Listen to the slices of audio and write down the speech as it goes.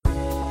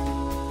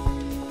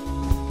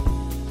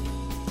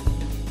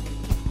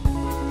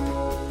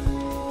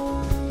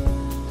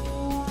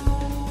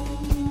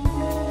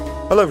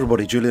Hello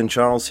everybody, Julian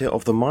Charles here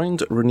of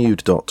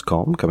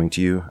themindrenewed.com, coming to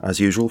you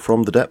as usual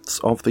from the depths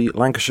of the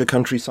Lancashire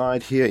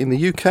countryside here in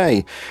the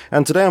UK.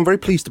 And today I'm very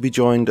pleased to be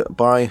joined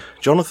by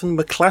Jonathan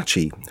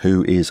McLatchie,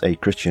 who is a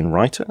Christian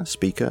writer,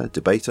 speaker,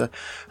 debater,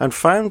 and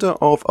founder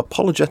of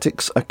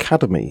Apologetics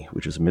Academy,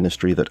 which is a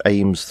ministry that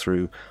aims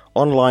through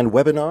online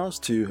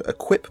webinars to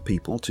equip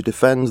people to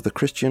defend the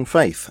Christian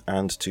faith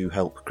and to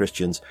help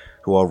Christians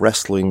who are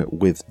wrestling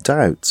with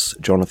doubts.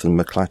 Jonathan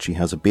McLatchie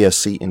has a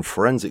BSc in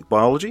forensic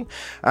biology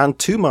and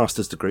 2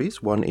 master's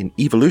degrees, one in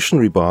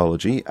evolutionary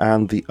biology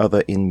and the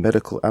other in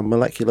medical and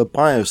molecular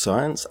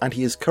bioscience, and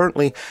he is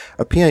currently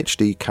a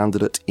PhD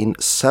candidate in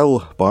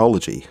cell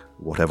biology.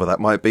 Whatever that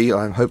might be,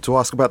 I hope to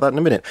ask about that in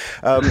a minute.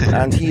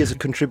 And he is a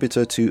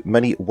contributor to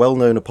many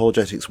well-known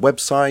apologetics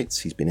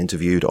websites. He's been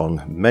interviewed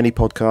on many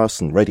podcasts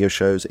and radio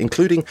shows,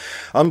 including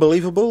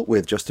Unbelievable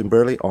with Justin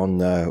Burley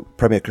on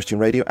Premier Christian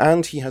Radio,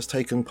 and he has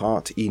taken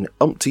part in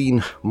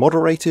umpteen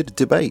moderated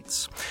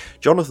debates.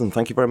 Jonathan,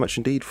 thank you very much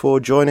indeed for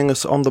joining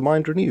us on The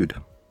Mind Renewed.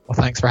 Well,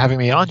 thanks for having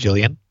me on,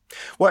 Julian.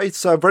 Well,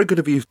 it's very good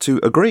of you to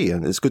agree,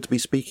 and it's good to be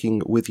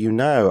speaking with you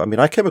now. I mean,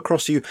 I came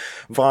across you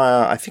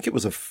via, I think it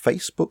was a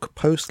Facebook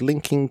post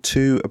linking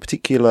to a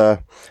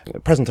particular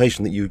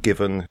presentation that you'd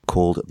given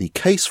called The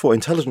Case for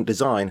Intelligent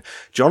Design.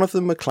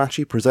 Jonathan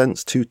McLatchie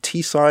presents to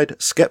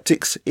Teesside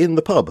skeptics in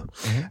the pub.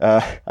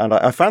 Mm-hmm. And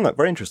I found that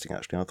very interesting,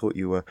 actually. I thought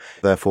you were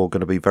therefore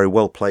going to be very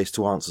well placed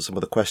to answer some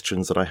of the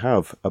questions that I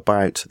have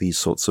about these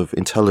sorts of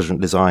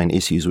intelligent design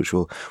issues, which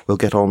we'll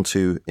get on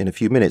to in a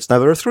few minutes. Now,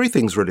 there are 3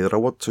 things really that I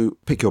want to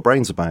pick your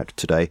brains about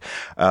today.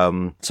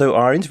 So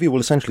our interview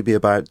will essentially be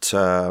about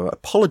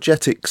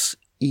apologetics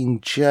in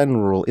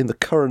general in the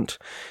current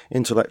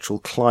intellectual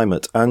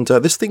climate, and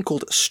this thing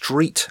called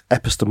street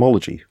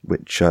epistemology,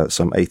 which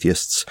some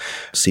atheists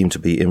seem to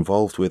be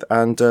involved with,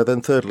 and then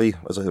thirdly,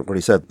 as I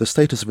already said, the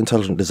status of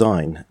intelligent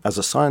design as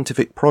a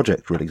scientific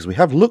project, really, because we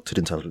have looked at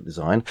intelligent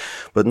design,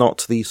 but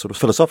not the sort of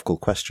philosophical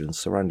questions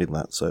surrounding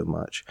that so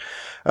much.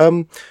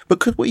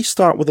 But could we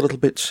start with a little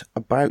bit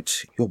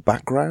about your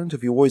background?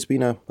 Have you always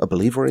been a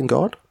believer in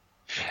God?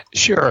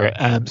 Sure.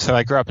 So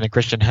I grew up in a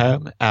Christian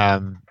home.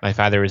 My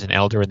father was an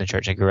elder in the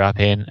church I grew up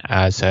in.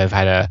 So I've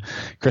had a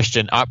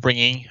Christian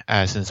upbringing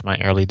since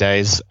my early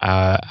days.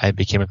 I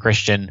became a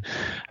Christian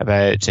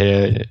about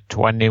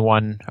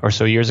 21 or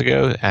so years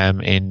ago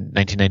in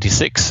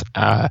 1996.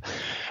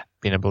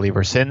 Been a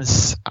believer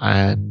since,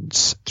 and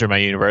through my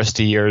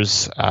university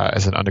years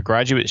as an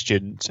undergraduate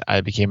student,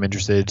 I became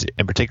interested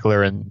in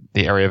particular in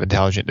the area of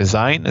intelligent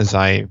design as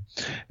I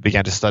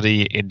began to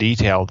study in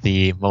detail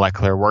the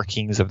molecular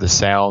workings of the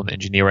cell and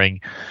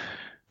engineering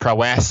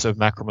prowess of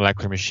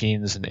macromolecular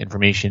machines and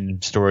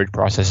information storage,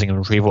 processing, and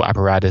retrieval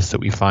apparatus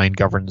that we find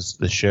governs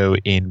the show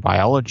in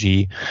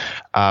biology,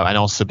 and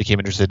also became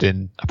interested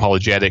in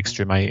apologetics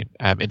through my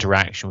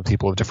interaction with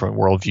people of different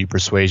worldview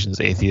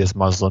persuasions, atheists,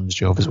 Muslims,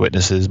 Jehovah's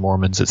Witnesses,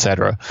 Mormons,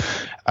 etc.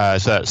 So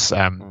that's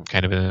kind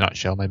of in a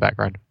nutshell my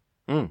background.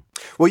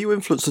 Were you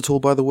influenced at all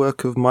by the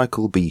work of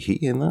Michael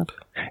Behe in that?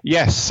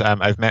 Yes,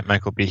 I've met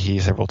Michael Behe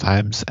several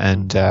times,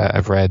 and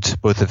I've read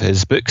both of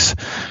his books,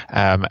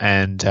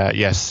 and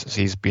yes,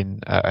 he's been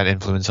an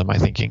influence on my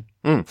thinking.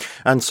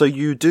 And so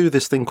you do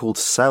this thing called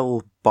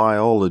cell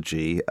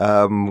biology.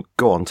 Go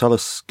on,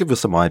 give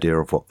us some idea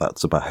of what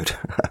that's about.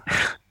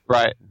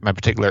 Right. My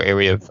particular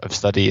area of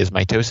study is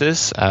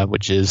mitosis,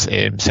 which is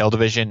cell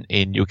division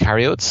in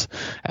eukaryotes.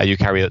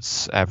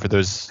 Eukaryotes, for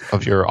those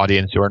of your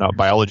audience who are not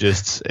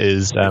biologists,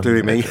 is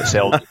me.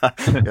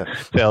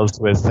 cells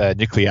with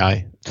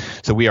nuclei.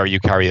 So we are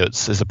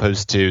eukaryotes as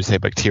opposed to, say,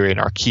 bacteria and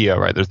archaea,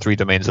 right? There's 3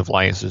 domains of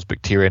life. There's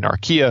bacteria and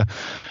archaea.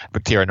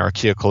 Bacteria and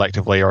archaea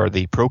collectively are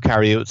the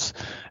prokaryotes.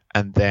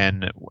 And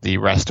then the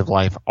rest of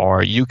life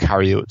are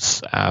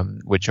eukaryotes,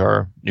 which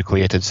are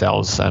nucleated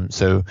cells.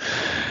 So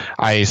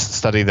I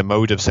study the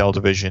mode of cell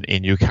division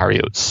in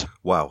eukaryotes.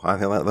 Wow, I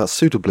think that's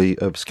suitably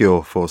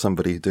obscure for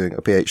somebody doing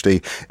a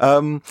PhD.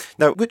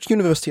 Now, which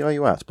university are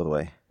you at, by the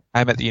way?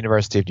 I'm at the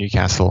University of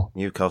Newcastle.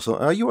 Newcastle.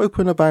 Are you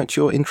open about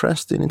your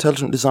interest in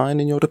intelligent design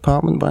in your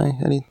department by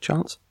any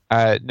chance?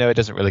 No, it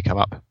doesn't really come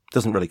up.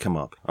 Doesn't really come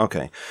up.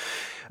 Okay.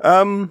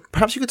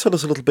 Perhaps you could tell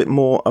us a little bit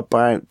more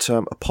about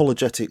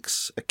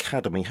Apologetics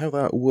Academy, how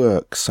that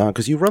works,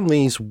 because you run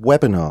these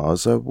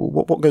webinars.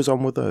 What goes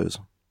on with those?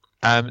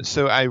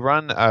 So I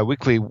run a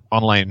weekly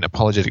online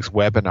apologetics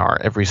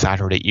webinar every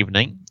Saturday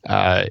evening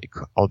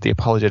called the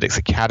Apologetics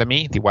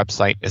Academy. The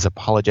website is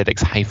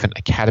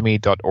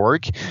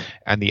apologetics-academy.org.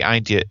 And the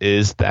idea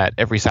is that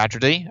every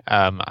Saturday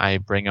I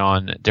bring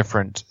on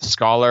different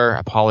scholar,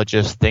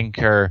 apologist,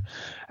 thinker,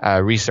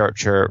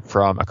 researcher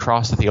from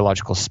across the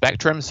theological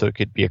spectrum. So it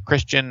could be a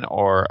Christian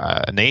or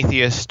an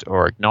atheist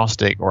or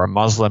agnostic or a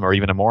Muslim or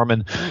even a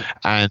Mormon.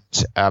 And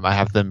I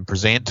have them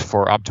present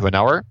for up to an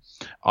hour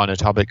on a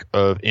topic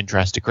of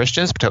interest to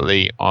Christians,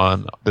 particularly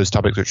on those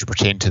topics which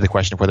pertain to the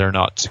question of whether or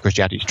not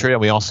Christianity is true.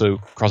 And we also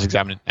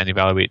cross-examine and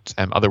evaluate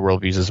other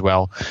worldviews as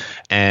well.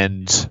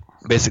 And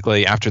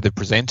basically, after they've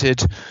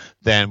presented,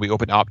 then we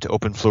open up to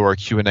open floor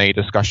Q&A,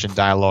 discussion,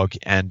 dialogue,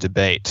 and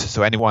debate.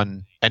 So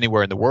anyone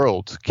anywhere in the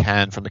world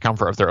can, from the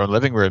comfort of their own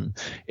living room,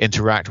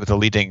 interact with a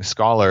leading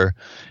scholar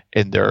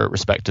in their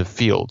respective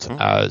field.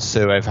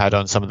 So I've had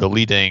on some of the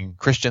leading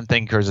Christian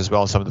thinkers, as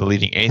well as some of the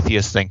leading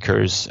atheist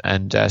thinkers,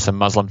 and some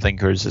Muslim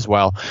thinkers as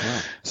well.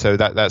 Yeah. So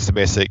that's the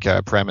basic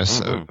premise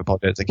of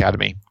Apologetics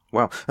Academy.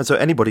 Wow. And so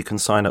anybody can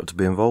sign up to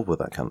be involved with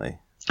that, can they?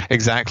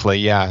 Exactly,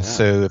 yeah.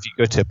 So if you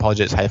go to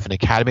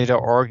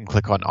apologetics-academy.org and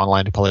click on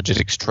online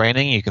apologetics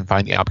training, you can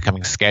find the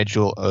upcoming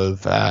schedule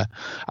of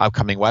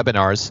upcoming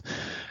webinars.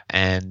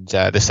 And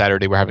this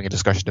Saturday, we're having a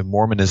discussion of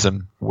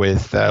Mormonism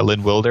with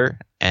Lynn Wilder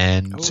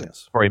and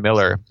Corey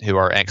Miller, who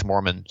are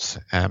ex-Mormons,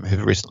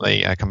 who've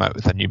recently come out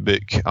with a new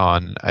book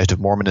on out of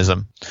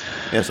Mormonism.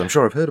 Yes, I'm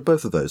sure I've heard of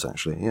both of those,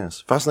 actually.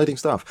 Yes, fascinating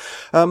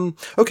stuff.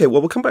 Okay,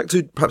 well, we'll come back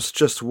to perhaps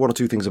just one or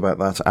two things about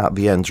that at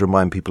the end to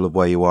remind people of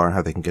where you are and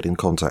how they can get in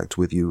contact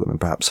with you and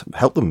perhaps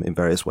help them in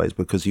various ways,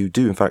 because you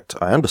do, in fact,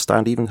 I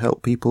understand, even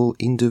help people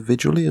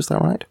individually. Is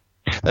that right?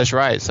 That's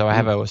right. So I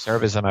have a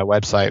service on my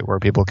website where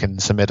people can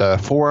submit a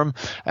form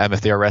if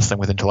they are wrestling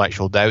with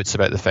intellectual doubts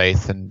about the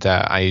faith, and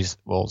I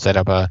will set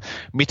up a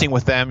meeting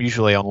with them,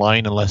 usually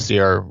online, unless they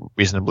are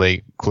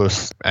reasonably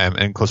close,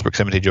 in close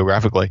proximity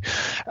geographically,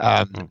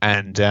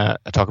 and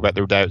talk about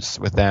their doubts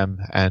with them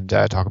and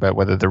talk about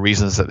whether the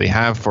reasons that they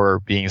have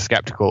for being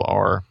skeptical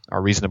are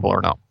reasonable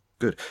or not.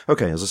 Good.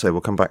 Okay, as I say, we'll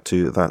come back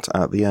to that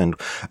at the end.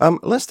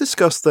 Let's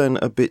discuss then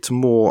a bit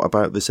more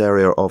about this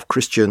area of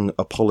Christian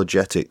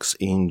apologetics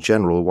in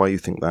general, why you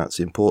think that's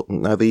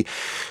important. Now, the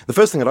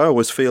first thing that I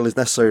always feel is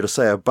necessary to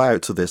say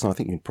about this, and I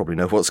think you probably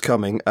know what's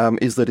coming,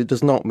 is that it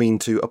does not mean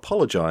to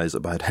apologize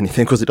about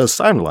anything, because it does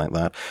sound like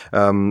that.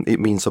 It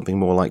means something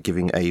more like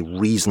giving a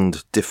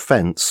reasoned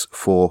defense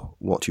for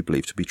what you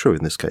believe to be true,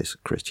 in this case,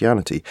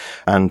 Christianity.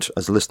 And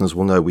as listeners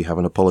will know, we have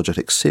an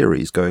apologetics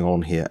series going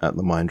on here at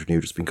the Mind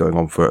Renewed. It's been going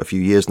on for a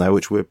few years now,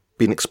 which we've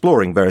been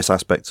exploring various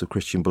aspects of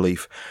Christian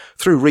belief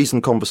through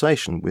reasoned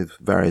conversation with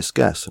various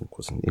guests, and of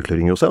course,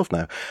 including yourself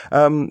now.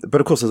 But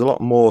of course, there's a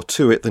lot more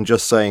to it than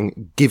just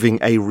saying giving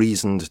a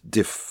reasoned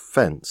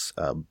defense.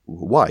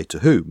 Why? To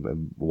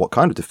whom? What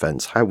kind of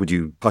defense? How would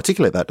you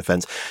articulate that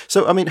defense?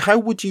 So, I mean, how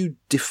would you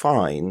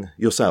define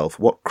yourself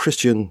what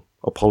Christian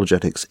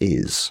apologetics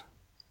is?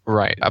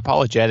 Right.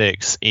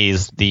 Apologetics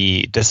is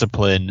the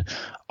discipline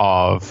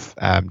of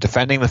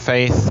defending the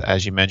faith.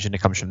 As you mentioned,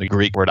 it comes from the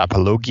Greek word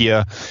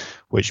apologia,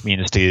 which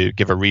means to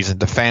give a reasoned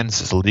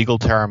defense. It's a legal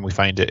term. We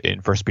find it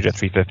in 1 Peter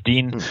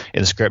 3:15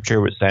 in Scripture,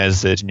 which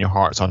says that in your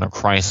hearts honor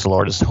Christ the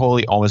Lord is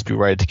holy. Always be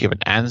ready to give an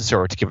answer,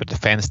 or to give a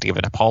defense, to give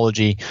an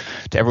apology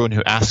to everyone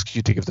who asks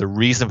you, to give the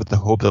reason for the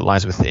hope that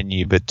lies within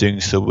you, but doing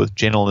so with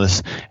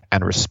gentleness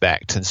and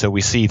respect. And so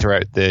we see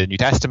throughout the New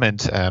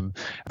Testament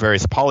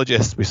various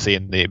apologists. We see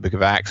in the book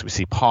of Acts, we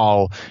see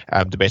Paul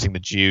debating the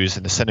Jews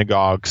in the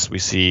synagogues. We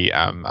see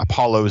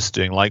Apollos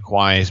doing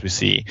likewise. We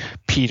see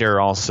Peter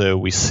also.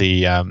 We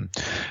see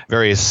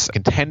various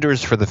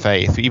contenders for the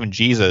faith. Even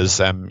Jesus,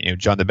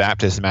 John the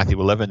Baptist in Matthew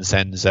 11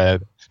 sends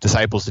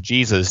disciples to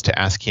Jesus to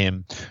ask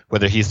him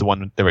whether he's the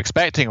one they're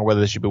expecting or whether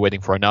they should be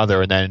waiting for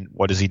another. And then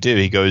what does he do?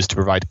 He goes to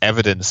provide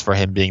evidence for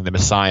him being the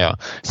Messiah,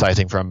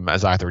 citing from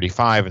Isaiah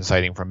 35 and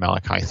citing from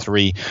Malachi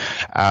 3.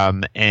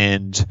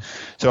 And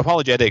so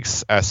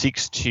apologetics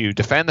seeks to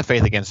defend the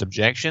faith against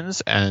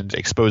objections and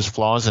expose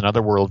flaws in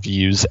other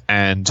worldviews,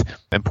 and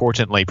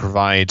importantly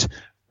provide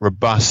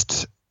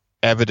robust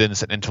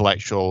evidence and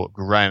intellectual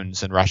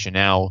grounds and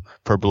rationale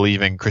for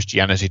believing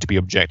Christianity to be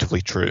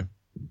objectively true.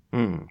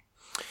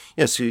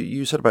 Yes,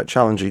 you said about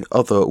challenging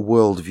other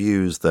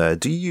worldviews there.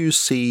 Do you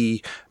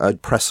see a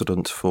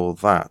precedent for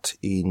that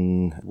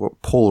in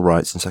what Paul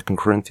writes in 2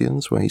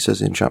 Corinthians, where he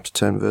says in chapter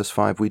 10, verse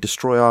 5, we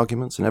destroy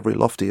arguments and every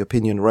lofty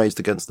opinion raised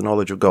against the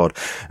knowledge of God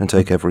and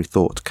take every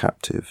thought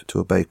captive to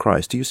obey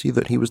Christ? Do you see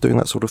that he was doing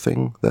that sort of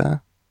thing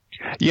there?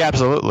 Yeah,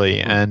 absolutely.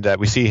 And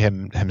we see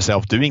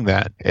himself doing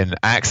that in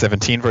Acts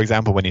 17, for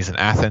example, when he's in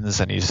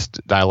Athens and he's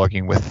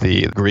dialoguing with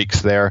the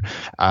Greeks there.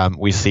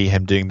 We see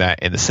him doing that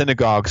in the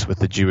synagogues with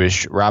the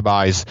Jewish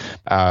rabbis.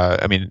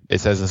 It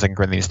says in 2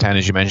 Corinthians 10,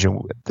 as you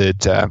mentioned,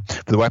 that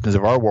for the weapons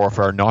of our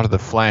warfare are not of the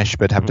flesh,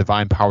 but have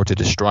divine power to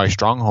destroy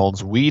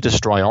strongholds. We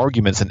destroy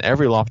arguments and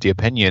every lofty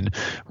opinion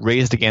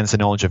raised against the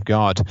knowledge of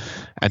God,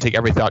 and take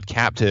every thought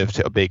captive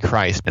to obey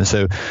Christ. And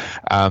so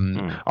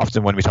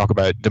often when we talk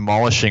about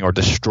demolishing or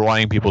destroying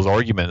people's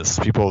arguments,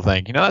 people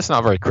think, that's not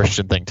a very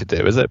Christian thing to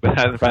do, is it?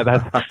 But in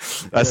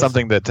fact, that's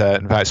something that,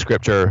 in fact,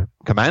 Scripture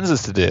commands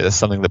us to do. It's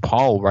something that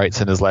Paul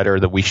writes in his letter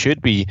that we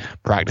should be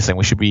practicing.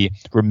 We should be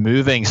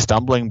removing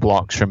stumbling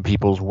blocks from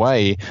people's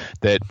way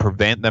that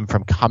prevent them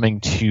from coming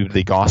to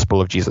the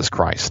gospel of Jesus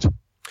Christ.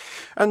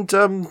 And,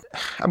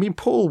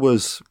 Paul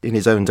was, in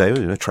his own day,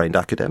 a trained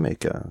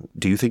academic.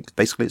 Do you think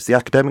basically it's the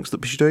academics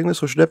that should be doing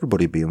this, or should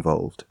everybody be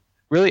involved?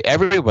 really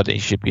everybody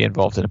should be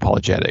involved in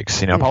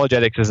apologetics.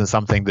 Apologetics isn't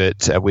something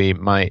that we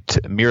might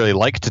merely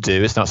like to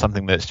do. It's not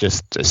something that's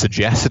just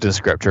suggested in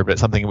Scripture, but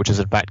it's something which is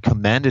in fact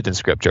commanded in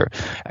Scripture.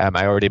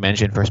 I already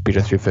mentioned 1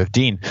 Peter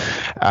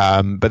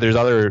 3:15, but there's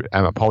other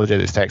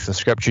apologetics texts in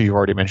Scripture. You've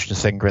already mentioned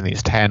 2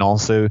 Corinthians 10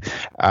 also.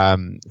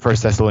 1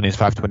 Thessalonians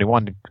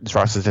 5:21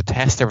 instructs us to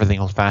test everything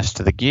hold fast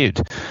to the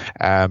good.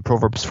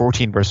 Proverbs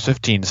 14 verse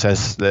 15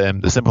 says the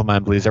simple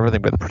man believes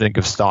everything but the prudent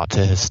gives thought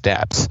to his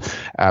steps,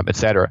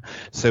 etc.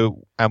 So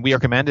we are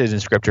commanded in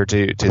Scripture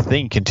to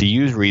think and to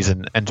use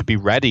reason and to be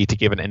ready to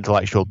give an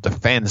intellectual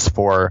defense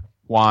for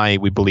why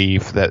we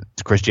believe that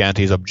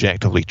Christianity is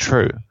objectively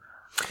true.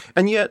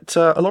 And yet,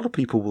 a lot of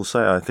people will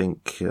say, I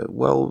think,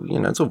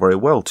 it's all very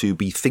well to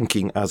be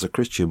thinking as a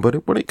Christian,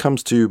 but when it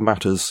comes to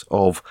matters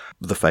of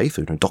the faith,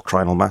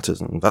 doctrinal matters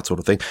and that sort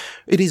of thing,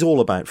 it is all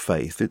about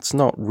faith. It's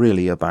not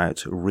really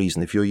about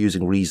reason. If you're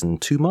using reason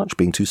too much,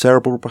 being too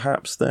cerebral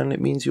perhaps, then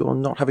it means you're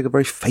not having a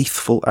very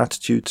faithful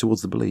attitude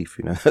towards the belief.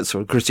 That's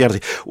sort of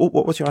Christianity.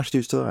 What's your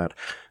attitude to that?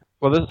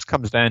 Well, this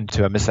comes down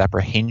to a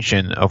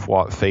misapprehension of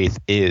what faith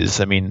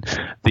is. I mean,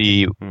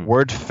 the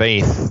word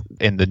faith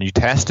in the New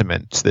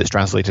Testament that's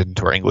translated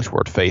into our English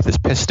word faith is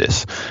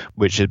pistis,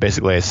 which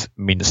basically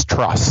means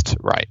trust,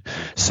 right?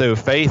 So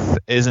faith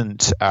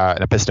isn't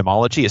an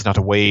epistemology. It's not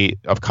a way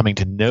of coming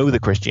to know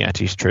that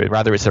Christianity is true.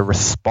 Rather, it's a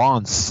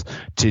response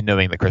to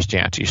knowing that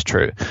Christianity is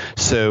true.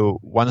 So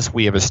once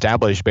we have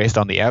established, based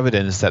on the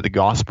evidence, that the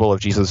gospel of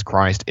Jesus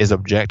Christ is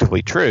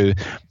objectively true,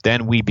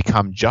 then we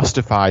become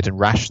justified and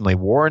rationally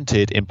warranted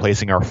in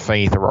placing our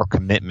faith or our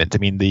commitment. I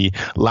mean, the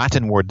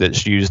Latin word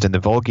that's used in the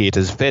Vulgate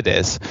is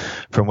fides,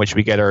 from which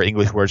we get our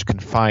English words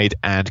confide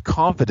and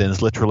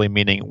confidence, literally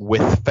meaning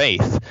with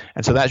faith.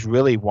 And so that's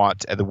really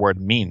what the word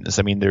means.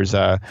 I mean, there's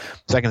a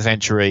 2nd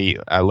century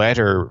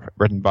letter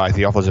written by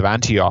Theophilus of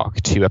Antioch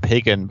to a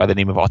pagan by the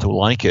name of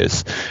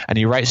Autolycus. And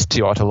he writes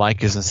to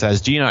Autolycus and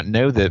says, "Do you not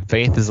know that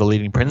faith is the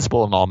leading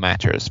principle in all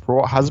matters? For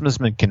what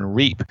husbandman can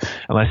reap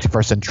unless he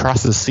first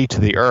entrusts the sea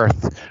to the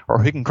earth?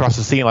 Or who can cross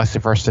the sea unless he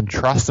first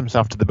entrusts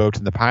himself to the boat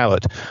and the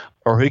pilot?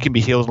 Or who can be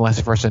healed unless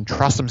he first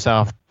entrusts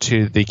himself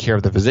to the care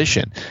of the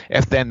physician?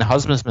 If then the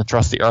husbandman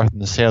trusts the earth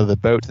and the sail of the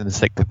boat and the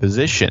sick the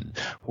physician,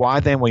 why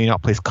then will you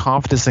not place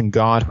confidence in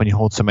God when you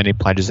hold so many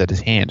pledges at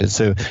his hand?" And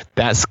so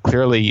that's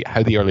clearly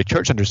how the early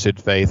church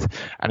understood faith.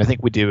 And I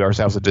think we do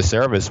ourselves a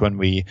disservice when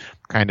we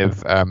kind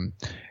of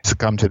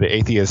succumb to the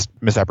atheist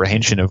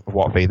misapprehension of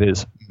what faith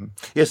is.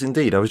 Yes,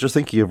 indeed. I was just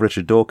thinking of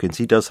Richard Dawkins.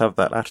 He does have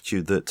that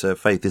attitude that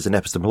faith is an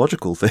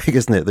epistemological thing,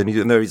 isn't it? Then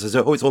he says,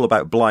 it's all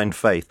about blind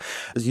faith.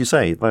 As you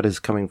say, that is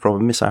coming from a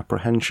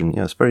misapprehension.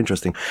 Yes, very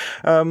interesting.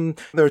 There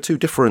are two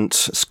different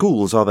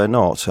schools, are there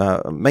not?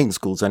 Main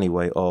schools,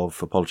 anyway,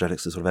 of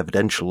apologetics, the sort of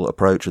evidential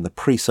approach and the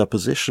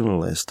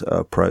presuppositionalist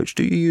approach.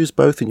 Do you use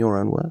both in your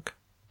own work?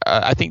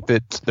 I think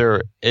that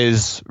there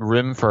is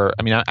room for,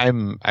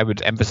 I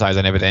would emphasize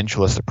an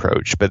evidentialist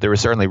approach, but there is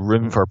certainly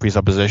room for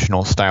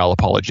presuppositional style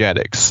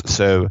apologetics.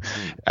 So,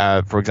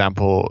 for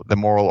example, the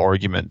moral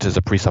argument is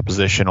a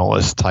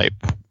presuppositionalist type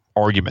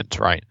argument,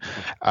 right?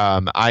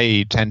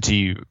 I tend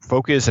to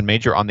focus and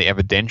major on the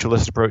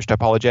evidentialist approach to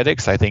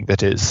apologetics. I think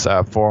that is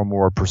far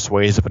more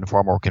persuasive and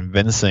far more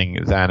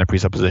convincing than a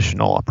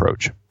presuppositional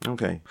approach.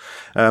 Okay.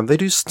 They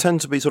do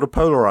tend to be sort of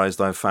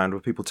polarized, I've found, where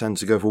people tend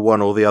to go for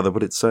one or the other,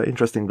 but it's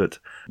interesting that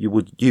you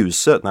would use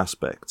certain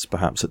aspects,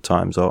 perhaps at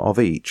times, of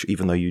each,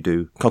 even though you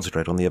do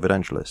concentrate on the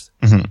evidentialist.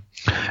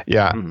 Mm-hmm.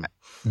 Yeah.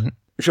 Mm-hmm.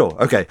 Sure.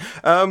 Okay.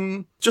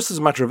 Just as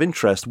a matter of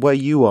interest, where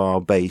you are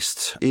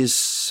based,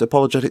 is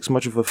apologetics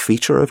much of a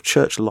feature of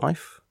church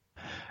life?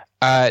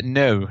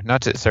 No,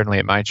 not certainly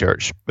at my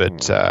church,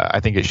 but I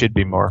think it should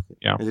be more.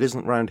 Yeah. It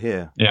isn't round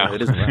here. Yeah.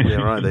 It isn't round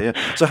here either.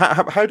 Yeah. So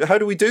how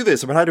do we do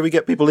this? I mean, how do we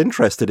get people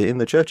interested in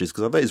the churches?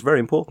 Because I bet it's very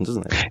important,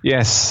 isn't it?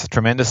 Yes,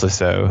 tremendously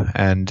so.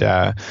 And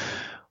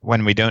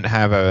when we don't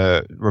have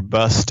a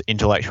robust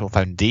intellectual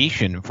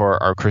foundation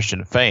for our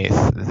Christian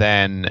faith,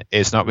 then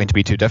it's not going to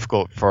be too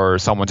difficult for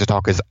someone to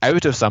talk us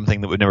out of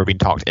something that we've never been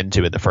talked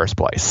into in the first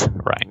place,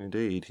 right?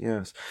 Indeed,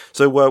 yes.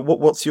 So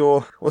what's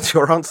your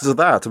answer to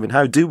that? I mean,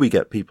 how do we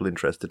get people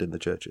interested in the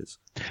churches?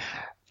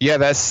 Yeah,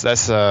 that's a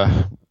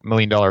 $1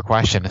 million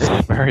question.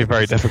 It's very,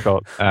 very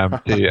difficult.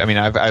 I've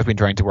been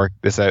trying to work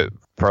this out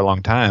for a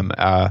long time.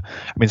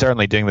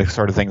 Certainly doing the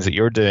sort of things that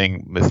you're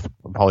doing with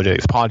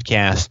Apologetics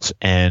podcasts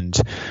and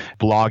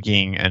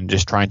blogging and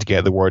just trying to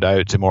get the word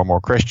out to more and more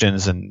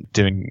Christians and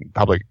doing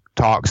public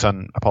talks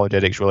on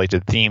apologetics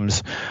related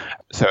themes.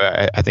 So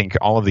I think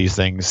all of these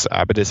things,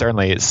 but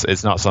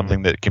it's not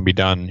something that can be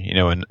done,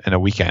 in a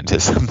weekend.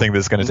 It's something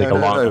that's going to take a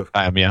long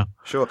time. Yeah.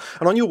 Sure.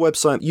 And on your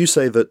website, you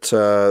say that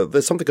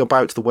there's something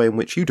about the way in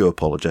which you do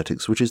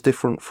apologetics which is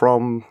different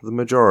from the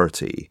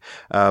majority.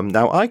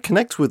 Now, I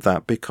connect with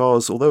that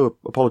because although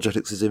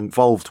apologetics is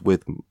involved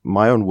with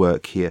my own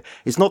work here,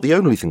 it's not the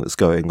only thing that's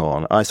going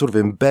on. I sort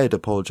of embed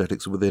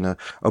apologetics within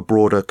a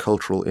broader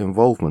cultural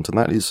involvement, and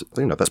that is,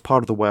 that's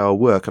part of the way I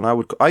work.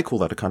 And I call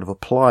that a kind of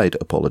applied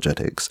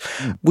apologetics.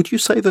 Would you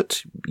say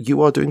that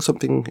you are doing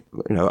something,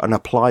 an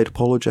applied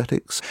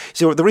apologetics?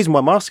 See, the reason why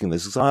I'm asking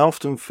this is I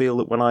often feel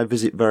that when I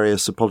visit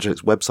various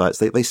apologetics websites,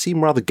 they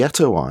seem rather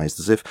ghettoized,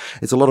 as if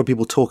it's a lot of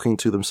people talking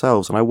to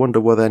themselves, and I wonder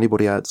whether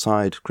anybody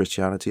outside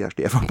Christianity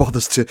actually ever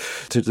bothers to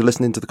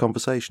listen into the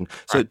conversation.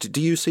 So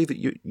do you see that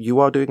you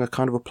are doing a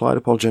kind of applied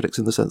apologetics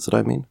in the sense that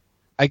I mean?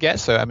 I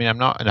guess so. I mean, I'm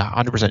not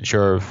 100%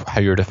 sure of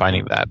how you're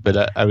defining that,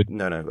 but I would...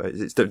 No,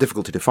 it's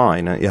difficult to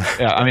define, yeah.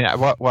 Yeah, I mean,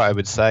 what I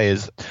would say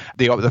is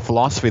the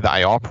philosophy that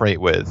I operate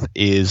with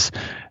is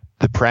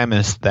the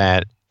premise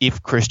that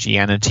if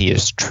Christianity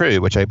is true,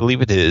 which I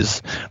believe it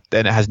is,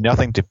 then it has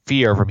nothing to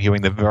fear from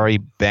hearing the very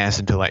best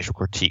intellectual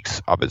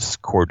critiques of its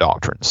core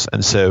doctrines.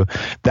 And so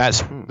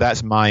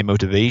that's my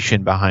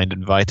motivation behind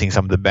inviting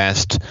some of the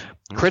best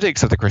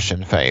critics of the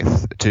Christian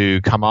faith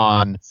to come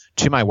on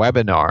to my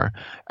webinar.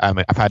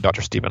 I've had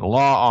Dr. Stephen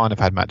Law on, I've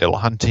had Matt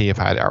Dillahunty, I've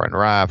had Aaron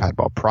Ra, I've had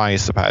Bob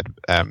Price, I've had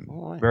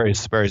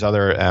various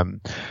other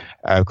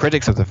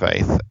critics of the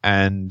faith.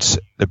 And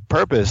the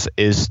purpose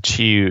is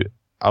to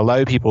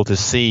allow people to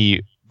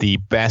see the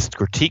best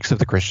critiques of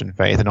the Christian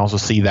faith and also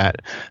see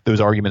that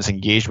those arguments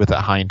engaged with at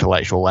a high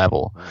intellectual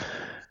level.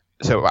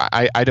 So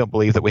I don't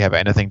believe that we have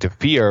anything to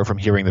fear from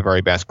hearing the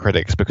very best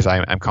critics, because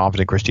I'm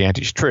confident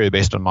Christianity is true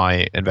based on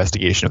my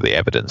investigation of the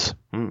evidence.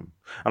 And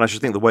I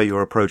should think the way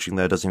you're approaching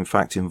there does in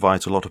fact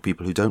invite a lot of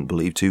people who don't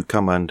believe to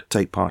come and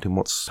take part in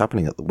what's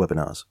happening at the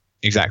webinars.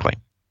 Exactly.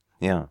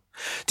 Yeah.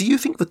 Do you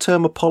think the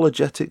term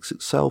apologetics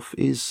itself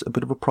is a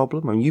bit of a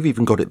problem? I mean, you've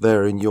even got it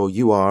there in your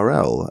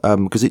URL,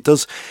 because it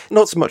does,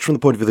 not so much from the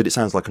point of view that it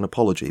sounds like an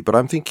apology, but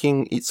I'm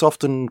thinking it's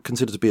often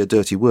considered to be a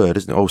dirty word,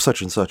 isn't it? Oh,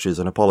 such and such is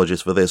an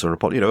apologist for this, or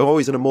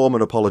always in a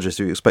Mormon apologist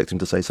who expect him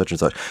to say such and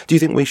such. Do you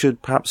think we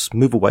should perhaps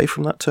move away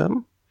from that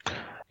term?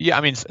 Yeah,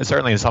 I mean,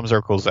 certainly in some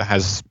circles it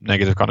has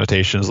negative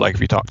connotations. Like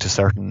if you talk to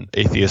certain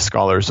atheist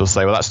scholars, they'll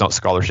say, well, that's not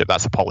scholarship,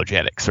 that's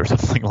apologetics or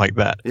something like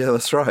that. Yeah,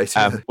 that's right.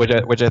 Yeah.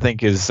 Which I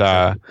think is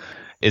a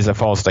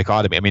false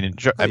dichotomy. I mean,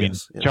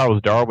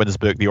 Charles Darwin's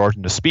book, The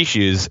Origin of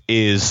Species,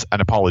 is an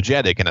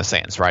apologetic in a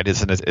sense, right?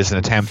 It's an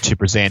attempt to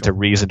present a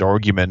reasoned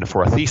argument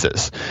for a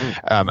thesis.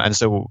 And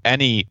so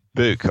any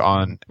book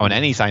on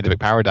any scientific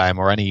paradigm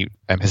or any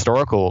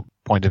historical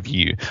point of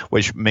view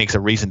which makes a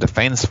reasoned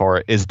defense for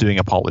it is doing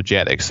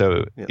apologetics.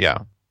 So, yeah.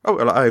 Oh,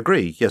 well, I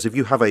agree. Yes, if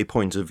you have a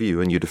point of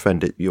view and you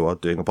defend it, you are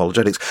doing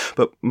apologetics.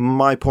 But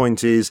my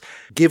point is,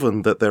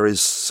 given that there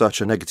is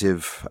such a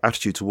negative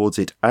attitude towards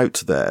it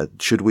out there,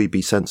 should we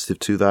be sensitive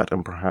to that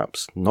and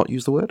perhaps not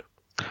use the word?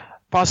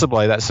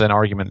 Possibly. That's an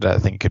argument that I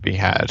think could be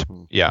had.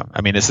 Yeah. I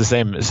mean, it's the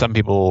same. Some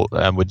people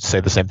would say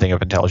the same thing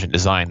of intelligent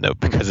design, though,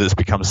 because it's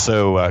become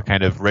so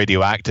kind of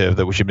radioactive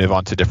that we should move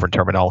on to different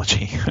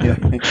terminology. Yeah.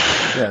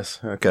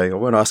 Yes. Okay. I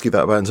won't ask you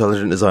that about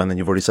intelligent design, then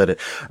you've already said it.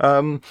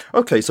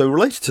 Okay. So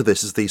related to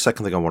this is the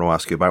second thing I want to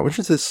ask you about, which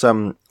is this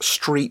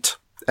street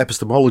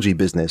epistemology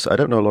business. I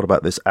don't know a lot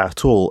about this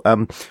at all,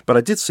 but I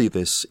did see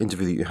this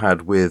interview that you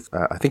had with,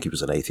 I think he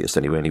was an atheist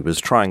anyway, and he was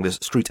trying this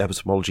street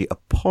epistemology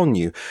upon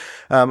you.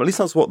 At least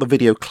that's what the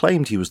video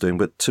claimed he was doing,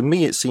 but to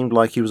me it seemed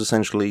like he was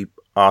essentially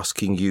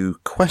asking you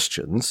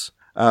questions.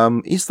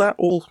 Is that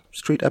all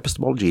street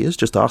epistemology is,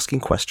 just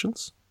asking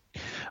questions?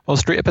 Well,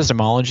 street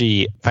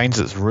epistemology finds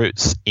its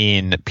roots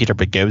in Peter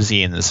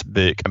Boghossian's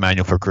book, A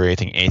Manual for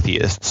Creating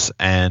Atheists,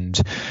 and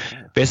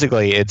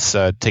basically it's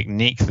a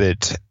technique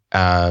that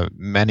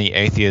many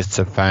atheists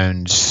have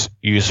found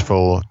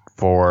useful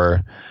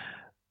for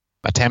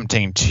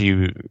attempting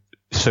to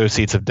sow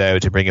seeds of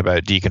doubt to bring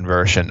about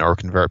deconversion or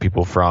convert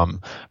people from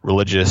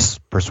religious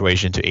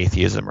persuasion to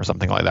atheism or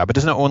something like that. But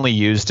it's not only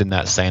used in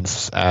that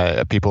sense.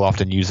 People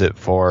often use it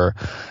for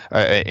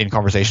in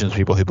conversations with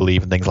people who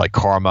believe in things like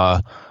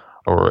karma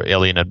or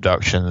alien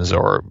abductions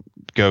or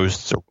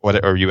ghosts or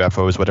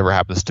UFOs, whatever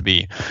happens to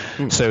be.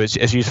 So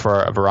it's used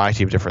for a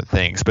variety of different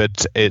things,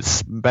 but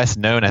it's best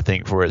known, I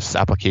think, for its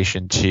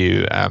application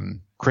to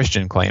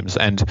Christian claims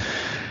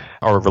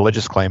or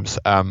religious claims.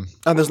 And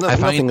there's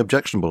nothing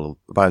objectionable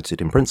about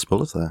it in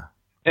principle, is there?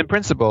 In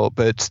principle,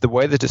 but the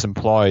way that it's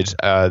employed,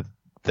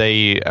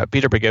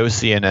 Peter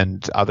Boghossian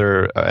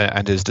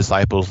and his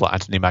disciples like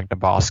Anthony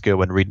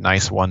Magnabosco and Reed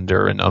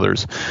Nice-Wonder and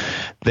others,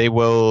 they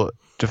will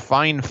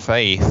define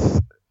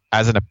faith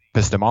as an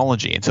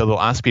epistemology. And so they'll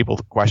ask people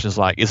questions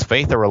like, is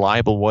faith a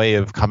reliable way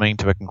of coming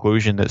to a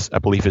conclusion that a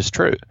belief is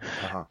true?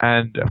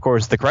 And of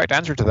course, the correct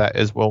answer to that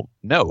is, well,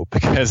 no,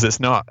 because it's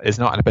not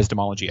an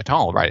epistemology at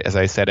all, right? As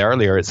I said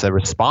earlier, it's a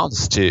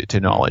response to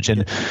knowledge.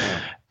 And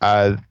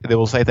they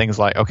will say things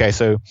like, okay,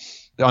 so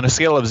on a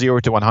scale of 0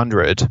 to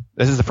 100,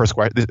 this is the first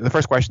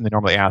question they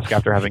normally ask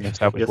after having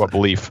established what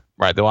belief,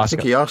 right? They'll ask. I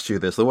think he asked you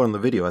this. The one in the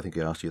video, I think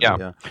he asked you that.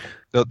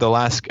 Yeah. They'll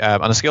ask,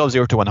 on a scale of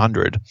 0 to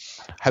 100,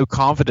 how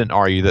confident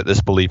are you that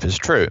this belief is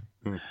true?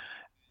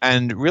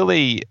 And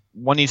really,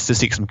 one needs to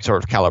seek some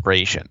sort of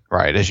calibration,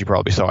 right? As you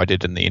probably saw, I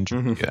did in the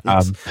interview.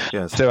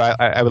 Yes. So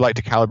I would like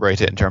to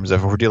calibrate it in terms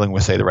of if we're dealing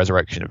with, say, the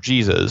resurrection of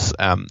Jesus.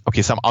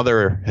 Some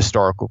other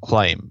historical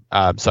claim,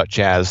 such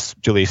as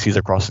Julius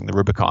Caesar crossing the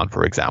Rubicon,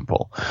 for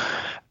example.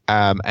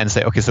 and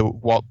say, okay, so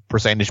what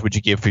percentage would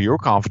you give for your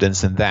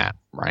confidence in that,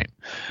 right?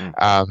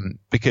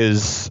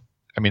 Because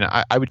I mean,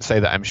 I would say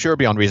that I'm sure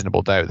beyond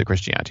reasonable doubt that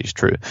Christianity is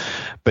true,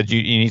 but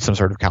you need some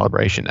sort of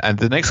calibration. And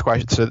the next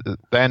question, so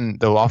then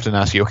they'll often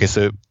ask you, okay,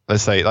 so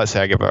let's say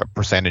I give a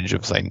percentage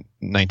of say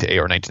 98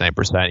 or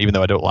 99%, even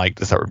though I don't like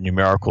the sort of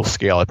numerical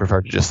scale, I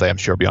prefer to just say I'm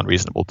sure beyond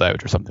reasonable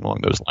doubt or something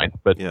along those lines.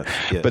 But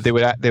but they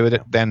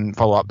would then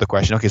follow up the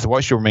question, okay, so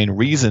what's your main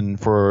reason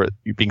for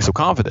you being so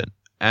confident?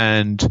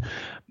 And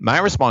my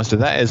response to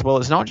that is, well,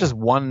 it's not just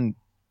one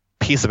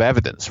piece of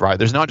evidence, right?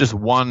 There's not just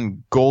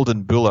one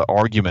golden bullet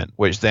argument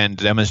which then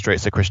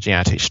demonstrates that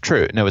Christianity is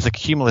true. No, it's a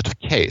cumulative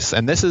case.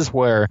 And this is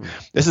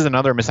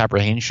another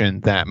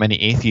misapprehension that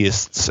many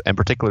atheists, in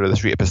particular the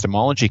street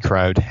epistemology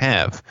crowd,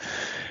 have.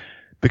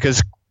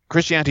 Because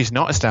Christianity is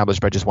not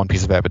established by just one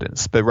piece of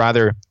evidence, but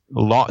rather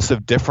lots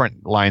of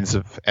different lines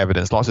of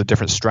evidence, lots of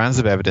different strands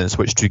of evidence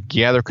which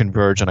together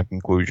converge on a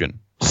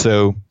conclusion.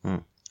 So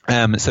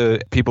so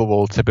people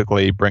will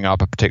typically bring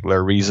up a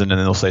particular reason and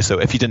then they'll say, so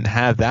if you didn't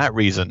have that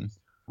reason,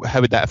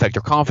 how would that affect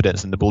your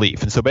confidence in the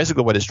belief? And so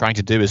basically what it's trying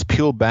to do is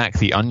peel back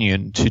the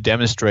onion to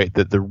demonstrate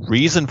that the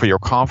reason for your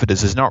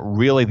confidence is not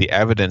really the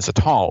evidence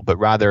at all, but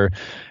rather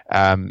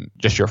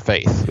just your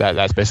faith.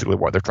 That's basically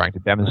what they're trying to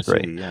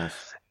demonstrate. I see,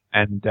 yes.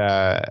 And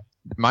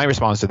my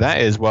response to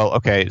that is, well,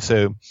 okay,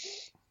 so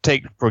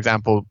take, for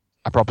example,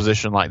 a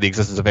proposition like the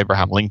existence of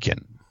Abraham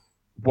Lincoln.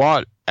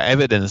 What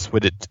evidence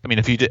would it? I mean,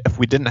 if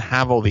we didn't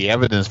have all the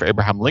evidence for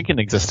Abraham Lincoln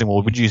existing,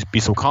 well, would you be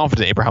so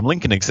confident Abraham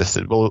Lincoln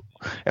existed? Well,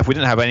 if we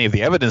didn't have any of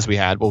the evidence we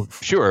had, well,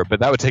 sure,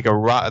 but that would take a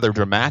rather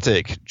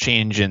dramatic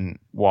change in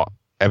what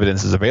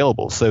evidence is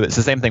available. So it's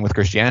the same thing with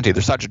Christianity.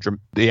 There's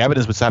the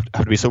evidence would have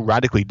to be so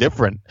radically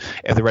different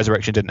if the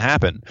resurrection didn't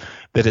happen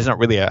that it's not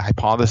really a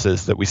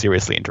hypothesis that we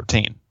seriously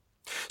entertain.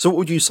 So what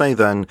would you say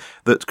then,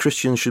 that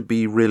Christians should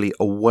be really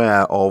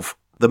aware of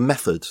the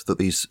method that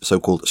these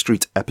so-called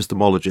street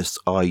epistemologists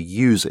are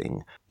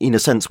using? In a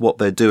sense, what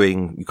they're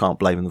doing, you can't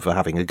blame them for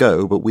having a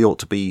go, but we ought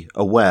to be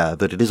aware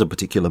that it is a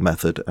particular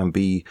method and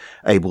be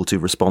able to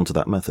respond to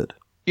that method.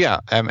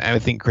 Yeah, I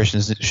think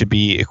Christians should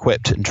be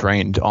equipped and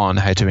trained on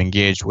how to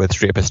engage with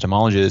street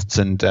epistemologists.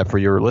 And for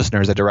your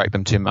listeners, I direct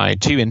them to my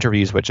 2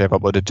 interviews, which I've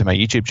uploaded to my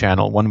YouTube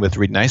channel. One with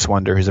Reed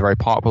Nicewander, who's a very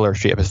popular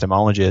street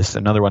epistemologist.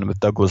 Another one with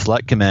Douglas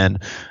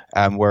Letkeman,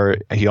 where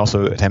he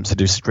also attempts to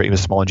do street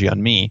epistemology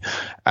on me.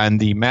 And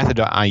the method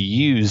that I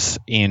use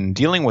in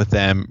dealing with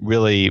them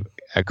really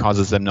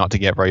causes them not to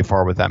get very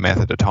far with that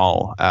method at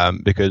all.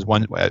 Because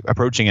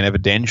approaching an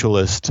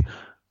evidentialist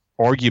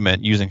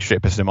argument using street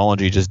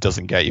epistemology just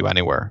doesn't get you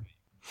anywhere.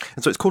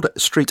 And so it's called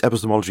street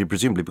epistemology,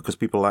 presumably because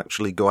people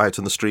actually go out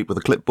on the street with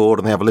a clipboard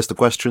and they have a list of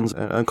questions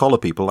and collar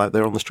people out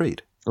there on the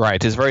street.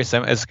 Right. It's very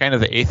it's kind of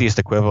the atheist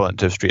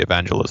equivalent of street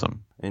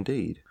evangelism.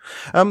 Indeed.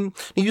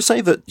 You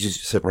say that, you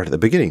said right at the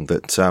beginning,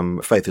 that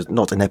faith is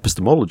not an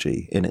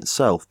epistemology in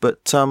itself,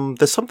 but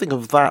there's something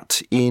of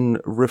that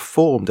in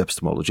Reformed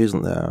epistemology,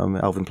 isn't there?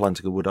 Alvin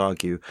Plantinga would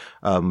argue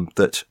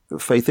that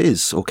faith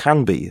is or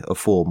can be a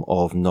form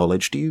of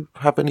knowledge. Do you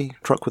have any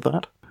truck with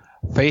that?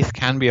 Faith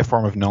can be a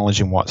form of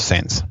knowledge in what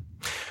sense?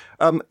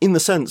 In the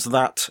sense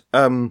that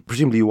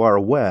presumably you are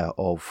aware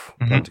of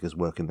Plantinga's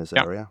work in this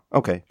area.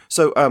 Okay.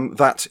 So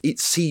that it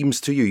seems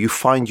to you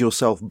find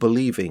yourself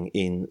believing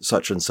in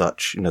such and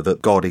such,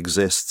 that God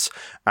exists,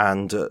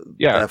 and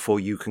therefore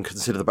you can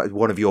consider that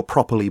one of your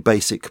properly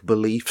basic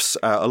beliefs,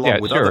 along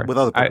with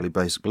other properly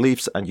basic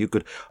beliefs, and you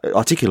could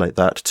articulate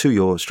that to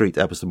your street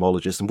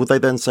epistemologist. And would they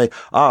then say,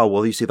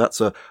 well, you see,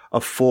 that's a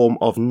form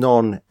of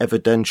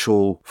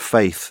non-evidential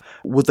faith?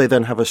 Would they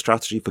then have a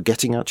strategy for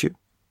getting at you?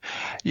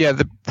 Yeah,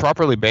 the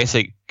properly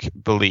basic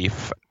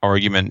belief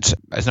argument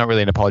is not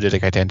really an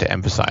apologetic I tend to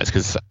emphasize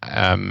because,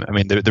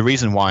 the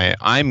reason why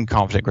I'm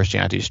confident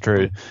Christianity is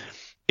true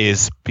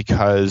is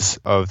because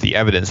of the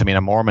evidence.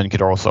 A Mormon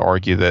could also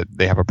argue that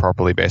they have a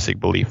properly basic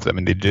belief.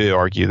 They do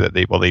argue that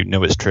they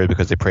know it's true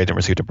because they prayed and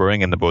received a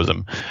brewing in the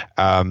bosom.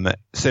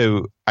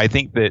 So I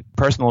think that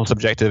personal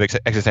subjective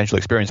existential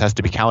experience has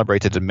to be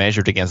calibrated and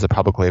measured against the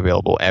publicly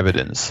available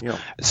evidence. Yeah.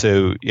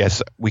 So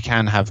yes, we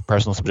can have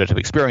personal subjective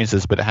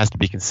experiences, but it has to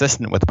be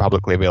consistent with the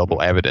publicly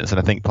available evidence. And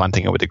I think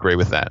Plantinga would agree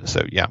with that.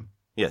 So yeah.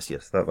 Yes,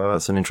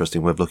 that's an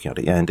interesting way of looking at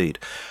it. Yeah, indeed.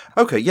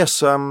 Okay,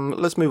 yes,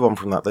 let's move on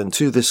from that then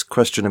to this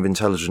question of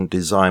intelligent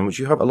design, which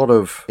you have a lot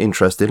of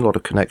interest in, a lot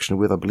of connection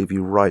with. I believe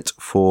you write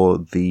for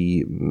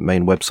the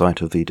main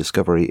website of the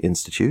Discovery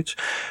Institute.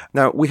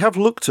 Now, we have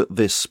looked at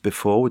this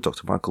before with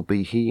Dr. Michael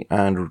Behe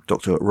and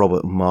Dr.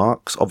 Robert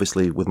Marks.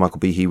 Obviously, with Michael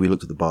Behe, we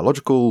looked at the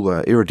biological,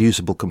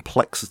 irreducible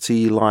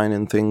complexity line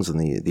in things and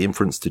the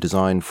inference to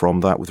design from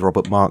that. With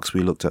Robert Marks,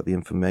 we looked at the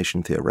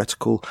information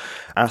theoretical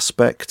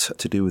aspect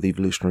to do with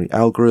evolutionary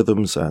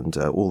algorithms and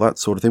all that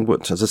sort of thing.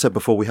 But as I said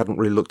before, we hadn't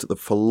really looked at the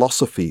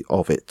philosophy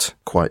of it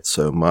quite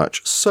so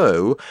much.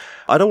 So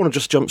I don't want to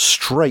just jump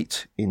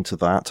straight into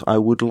that. I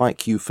would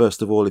like you,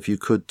 first of all, if you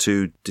could,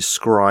 to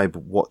describe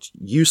what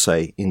you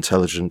say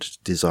intelligent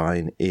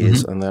design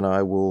is, and then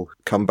I will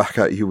come back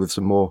at you with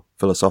some more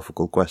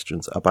philosophical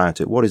questions about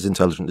it. What is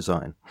intelligent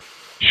design?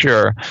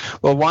 Sure.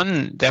 Well,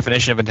 one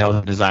definition of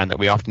intelligent design that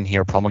we often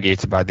hear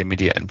promulgated by the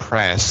media and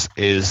press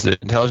is that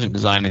intelligent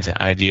design is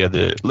the idea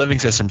that living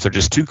systems are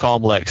just too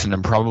complex and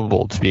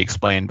improbable to be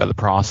explained by the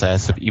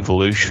process of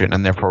evolution,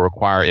 and therefore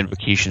require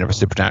invocation of a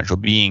supernatural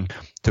being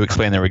to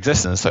explain their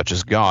existence, such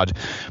as God.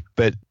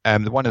 But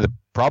one of the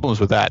problems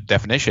with that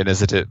definition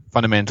is that it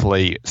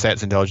fundamentally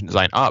sets intelligent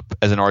design up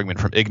as an argument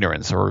from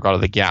ignorance, or God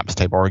of the gaps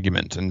type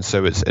argument, and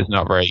so it's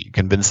not very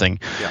convincing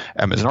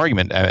as an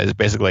argument. It's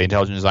basically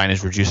intelligent design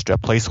is reduced to a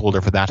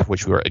placeholder for that of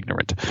which we are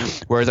ignorant.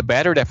 Whereas a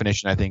better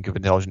definition, I think, of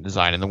intelligent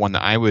design, and the one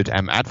that I would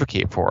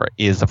advocate for,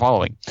 is the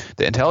following: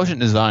 that intelligent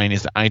design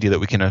is the idea that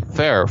we can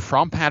infer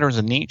from patterns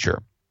in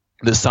nature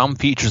that some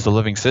features of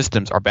living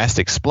systems are best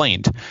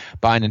explained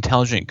by an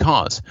intelligent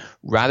cause,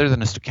 rather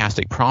than a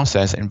stochastic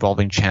process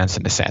involving chance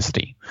and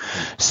necessity.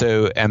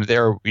 So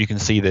there you can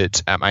see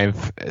that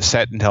I've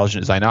set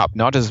intelligent design up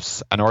not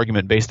as an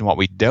argument based on what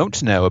we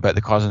don't know about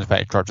the cause and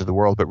effect structure of the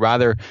world, but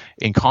rather,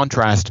 in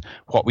contrast,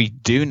 what we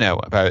do know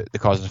about the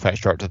cause and effect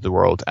structure of the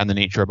world and the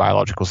nature of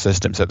biological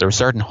systems, that there are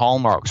certain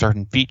hallmarks,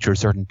 certain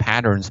features, certain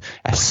patterns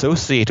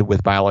associated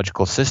with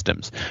biological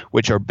systems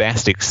which are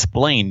best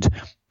explained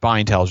by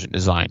intelligent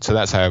design. So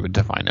that's how I would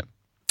define it.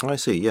 I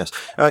see, yes.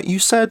 You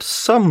said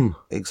some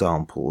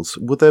examples.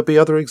 Would there be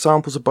other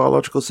examples of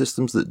biological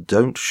systems that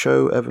don't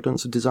show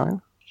evidence of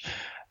design?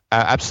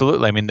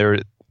 Absolutely.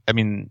 I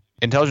mean,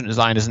 intelligent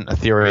design isn't a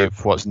theory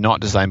of what's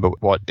not designed,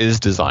 but what is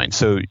designed.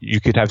 So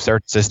you could have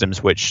certain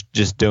systems which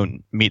just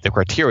don't meet the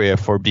criteria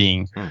for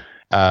being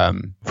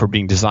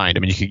designed. I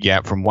mean, you could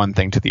get from one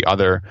thing to the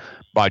other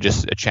by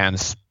just a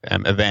chance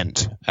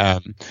event.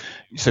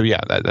 So yeah,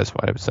 that's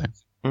what I would say.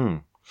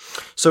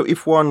 So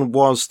if one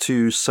was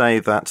to say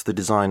that the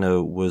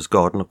designer was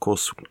God, and of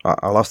course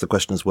I'll ask the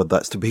question as whether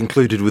that's to be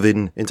included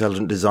within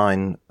intelligent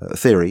design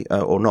theory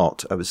or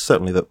not, it's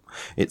certainly that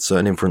it's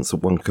an inference that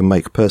one can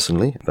make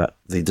personally, that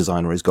the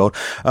designer is God.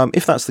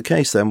 If that's the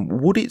case, then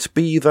would it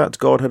be that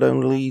God had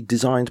only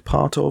designed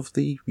part of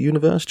the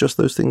universe, just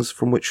those things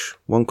from which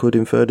one could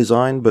infer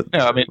design? But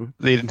no, I mean,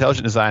 the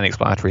intelligent design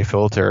explanatory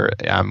filter,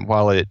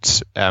 while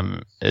it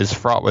is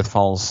fraught with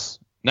false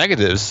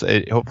negatives,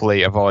 it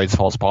hopefully avoids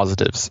false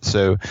positives.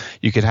 So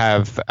you could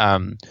have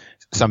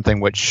something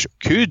which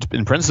could,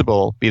 in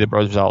principle, be the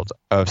result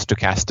of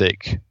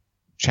stochastic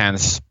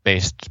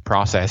chance-based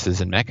processes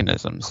and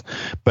mechanisms,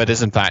 but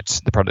is in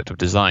fact the product of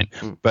design.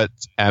 But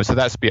so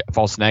that's a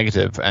false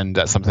negative, and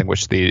that's something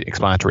which the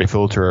explanatory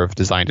filter of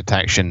design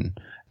detection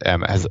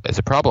has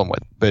a problem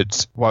with.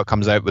 But what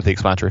comes out with the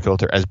explanatory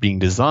filter as being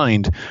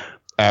designed,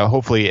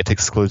 hopefully it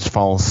excludes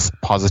false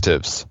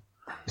positives.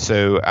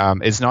 So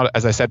it's not,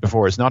 as I said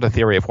before, it's not a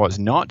theory of what's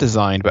not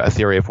designed, but a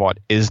theory of what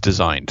is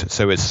designed.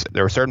 So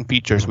there are certain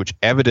features which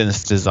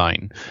evidence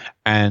design,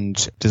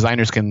 and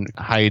designers can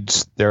hide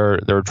their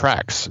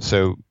tracks.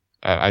 So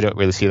I don't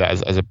really see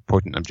that as a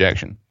potent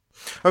objection.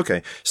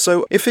 Okay,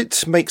 so if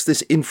it makes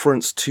this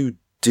inference to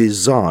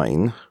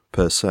design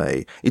per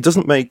se, it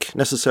doesn't make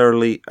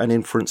necessarily an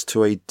inference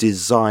to a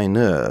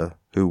designer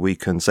who we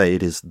can say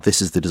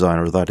this is the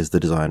designer or that is the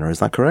designer. Is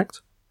that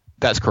correct?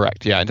 That's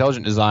correct. Yeah,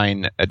 intelligent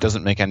design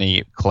doesn't make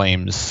any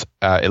claims,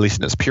 at least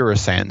in its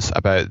purest sense,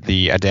 about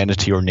the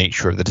identity or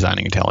nature of the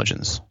designing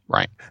intelligence.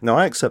 Right. No,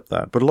 I accept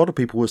that, but a lot of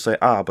people will say,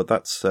 but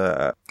that's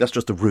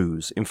just a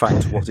ruse. In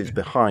fact, what is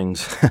behind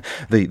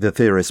the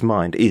theorist's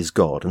mind is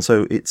God, and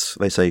so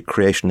they say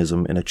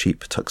creationism in a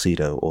cheap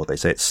tuxedo, or they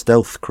say it's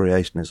stealth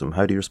creationism.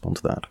 How do you respond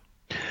to that?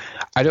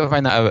 I don't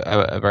find that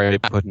a very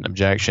potent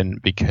objection,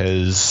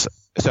 because.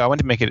 So I want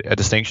to make a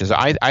distinction. So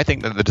I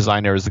think that the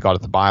designer is the God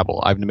of the Bible.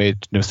 I've made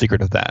no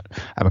secret of that.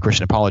 I'm a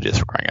Christian apologist,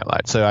 for crying out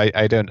loud. So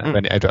I don't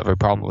have a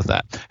problem with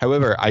that.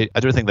 However, I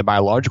don't think the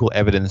biological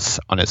evidence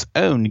on its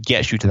own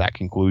gets you to that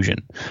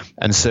conclusion.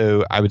 And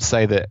so I would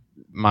say that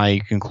my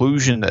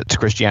conclusion that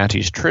Christianity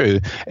is true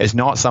is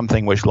not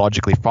something which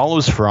logically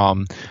follows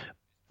from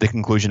the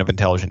conclusion of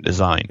intelligent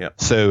design. Yeah.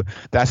 So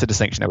that's a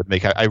distinction I would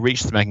make. I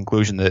reached my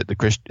conclusion that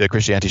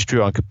Christianity is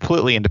true on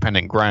completely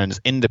independent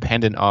grounds,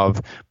 independent of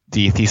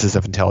the thesis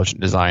of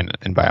intelligent design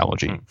in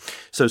biology.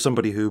 So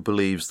somebody who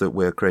believes that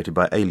we're created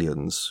by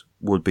aliens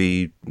would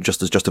be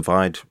just as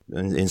justified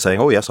in saying,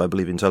 oh yes, I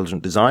believe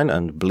intelligent design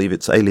and believe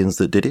it's aliens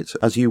that did it,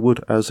 as you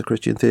would as a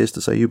Christian theist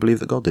to say you believe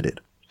that God did it.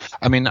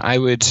 I mean, I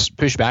would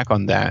push back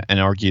on that and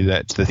argue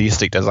that the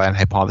theistic design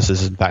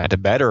hypothesis is in fact a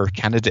better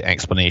candidate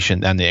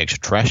explanation than the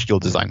extraterrestrial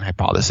design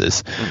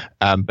hypothesis.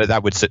 But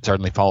that would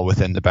certainly fall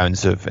within the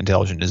bounds of an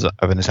intelligent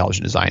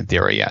design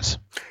theory, yes.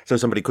 So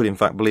somebody could in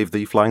fact believe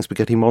the flying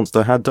spaghetti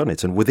monster had done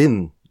it, and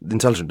within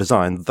intelligent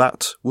design,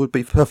 that would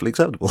be perfectly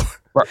acceptable.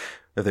 Right.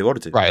 if they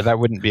wanted to. Right, that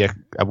wouldn't be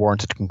a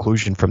warranted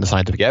conclusion from the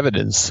scientific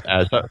evidence.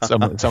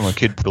 Someone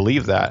could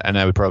believe that, and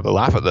I would probably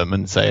laugh at them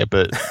and say,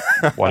 "But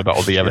what about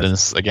all the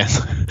evidence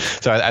against?"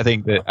 So I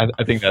think that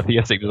the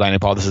theistic design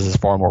hypothesis is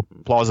far more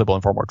plausible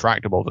and far more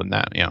tractable than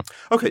that. Yeah.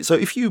 Okay, so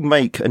if you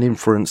make an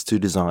inference to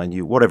design,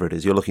 whatever it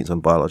is, you're looking at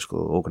some biological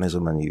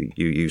organism, and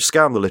you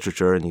scan the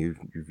literature, and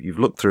you've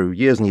looked through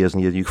years and years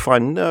and years, you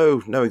find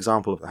no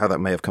example of how that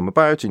may have come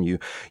about, and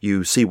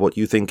you see what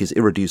you think is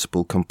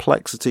irreducible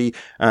complexity,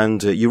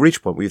 and you reach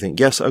a point where you think,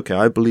 yes, okay,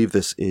 I believe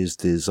this is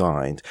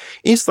designed.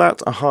 Is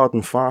that a hard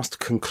and fast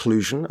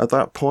conclusion at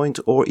that point,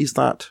 or is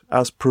that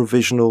as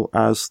provisional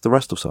as the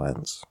rest of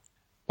science?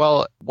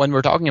 Well, when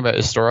we're talking about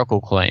historical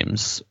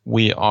claims,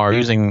 we are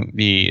using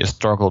the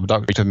historical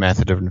deductive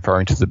method of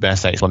inferring to the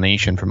best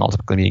explanation for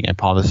multiple competing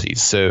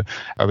hypotheses. So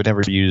I would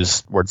never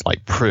use words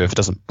like proof. It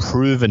doesn't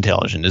prove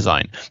intelligent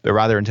design, but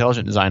rather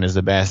intelligent design is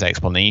the best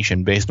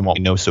explanation based on what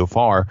we know so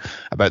far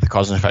about the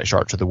cause and effect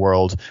structure of the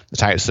world, the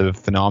types of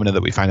phenomena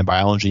that we find in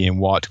biology, and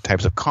what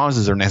types of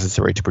causes are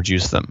necessary to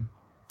produce them.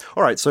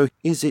 All right, so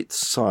is it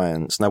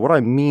science? Now, what I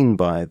mean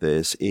by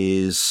this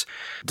is,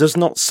 does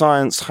not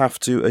science have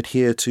to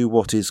adhere to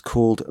what is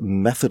called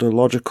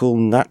methodological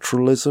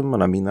naturalism?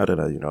 And I mean that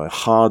in a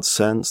hard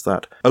sense,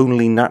 that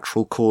only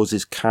natural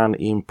causes can,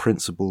 in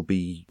principle,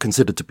 be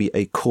considered to be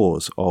a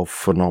cause of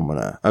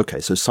phenomena. Okay,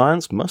 so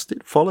science, must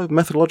it follow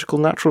methodological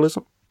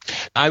naturalism?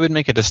 I would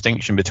make a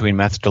distinction between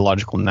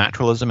methodological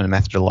naturalism and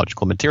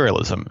methodological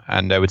materialism,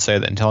 and I would say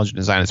that intelligent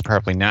design is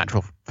perfectly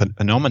natural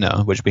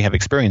phenomena which we have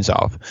experience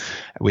of.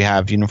 We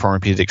have uniform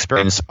repeated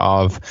experience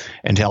of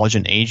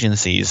intelligent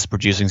agencies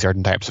producing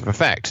certain types of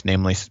effect,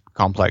 namely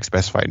complex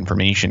specified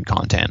information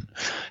content.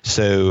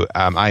 So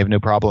I have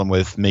no problem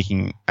with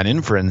making an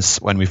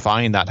inference when we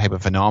find that type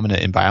of phenomena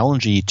in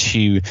biology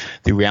to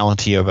the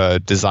reality of a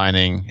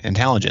designing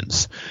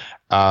intelligence.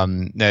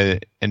 Now,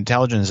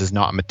 intelligence is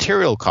not a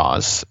material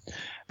cause,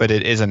 but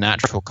it is a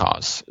natural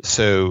cause.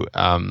 So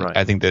right.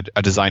 I think that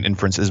a design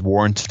inference is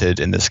warranted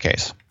in this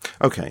case.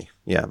 Okay,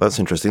 yeah, that's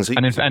interesting. So,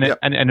 and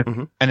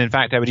in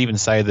fact, I would even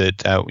say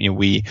that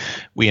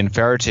we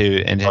infer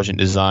to intelligent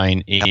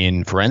design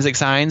in forensic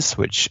science,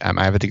 which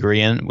I have a degree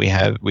in.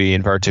 We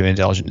infer to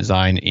intelligent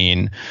design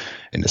in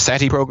the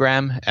SETI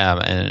program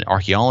and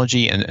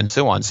archaeology and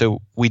so on.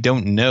 So we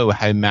don't know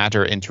how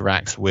matter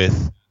interacts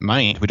with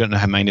mind. We don't know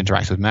how mind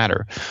interacts with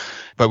matter,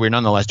 but we're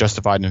nonetheless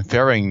justified in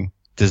inferring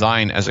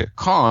design as a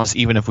cause,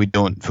 even if we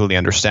don't fully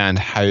understand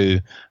how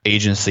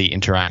agency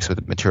interacts with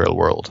the material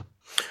world.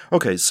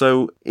 Okay,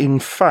 so in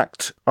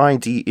fact,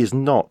 ID is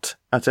not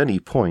at any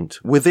point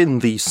within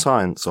the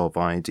science of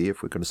ID,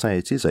 if we're going to say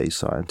it is a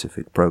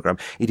scientific program,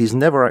 it is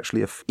never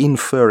actually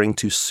inferring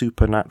to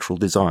supernatural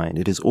design.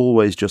 It is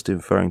always just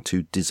inferring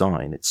to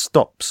design. It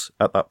stops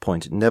at that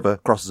point. It never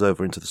crosses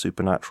over into the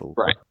supernatural.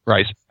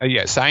 Right.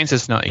 Yeah, science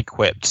is not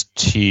equipped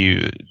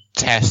to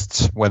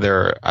test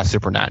whether a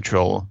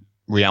supernatural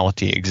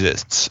reality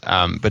exists,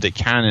 but it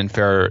can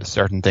infer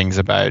certain things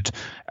about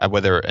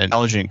whether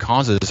intelligent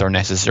causes are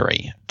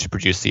necessary to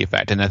produce the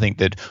effect. And I think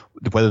that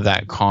whether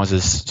that cause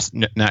is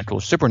natural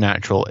or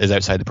supernatural is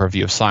outside the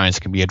purview of science,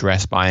 can be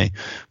addressed by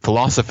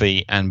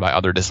philosophy and by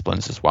other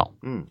disciplines as well.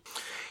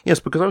 Yes,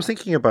 because I was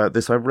thinking about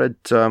this. I read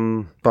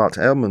Bart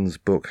Ehrman's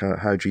book,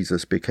 How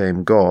Jesus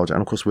Became God,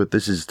 and of course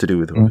this is to do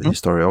with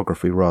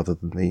historiography rather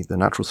than the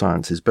natural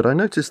sciences, but I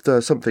noticed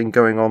something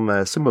going on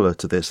there similar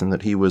to this, in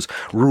that he was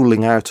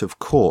ruling out of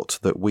court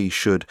that we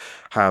should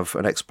have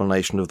an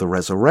explanation of the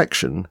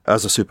resurrection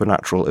as a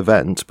supernatural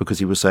event, because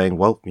he was saying,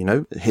 well,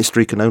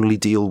 history can only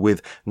deal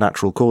with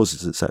natural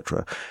causes,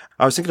 etc.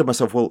 I was thinking to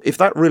myself, well, if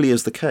that really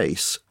is the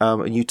case,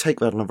 and you take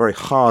that on a very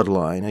hard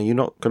line, and you're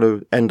not going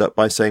to end up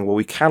by saying, well,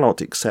 we cannot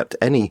accept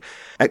any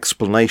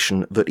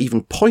explanation that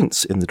even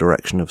points in the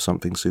direction of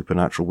something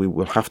supernatural. We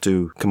will have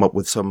to come up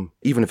with some,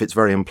 even if it's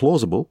very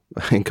implausible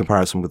in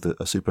comparison with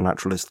a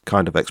supernaturalist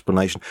kind of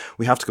explanation,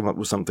 we have to come up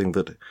with something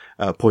that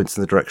points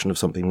in the direction of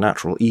something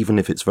natural, even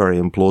if it's very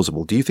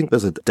implausible. Do you think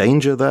there's a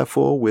danger,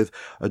 therefore, with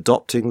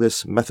adopting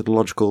this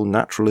methodological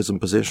naturalism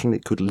position?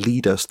 It could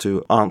lead us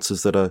to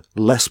answers that are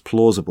less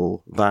plausible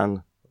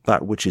than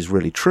that which is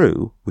really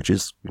true, which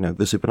is,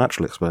 the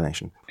supernatural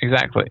explanation.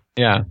 Exactly.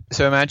 Yeah.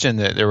 So imagine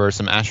that there were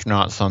some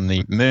astronauts on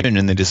the moon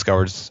and they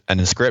discovered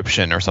an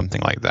inscription or something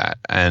like that,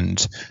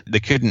 and they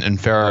couldn't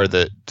infer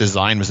that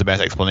design was the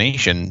best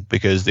explanation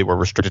because they were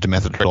restricted to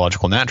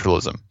methodological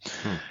naturalism.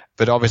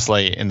 But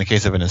obviously, in the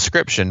case of an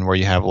inscription where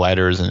you have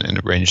letters and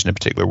arranged in a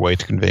particular way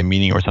to convey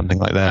meaning or something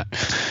like that,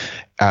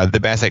 the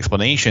best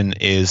explanation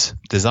is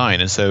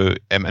design. And so,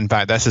 in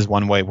fact, this is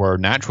one way where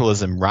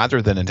naturalism,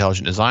 rather than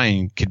intelligent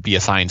design, could be a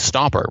science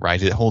stopper,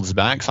 right? It holds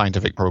back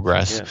scientific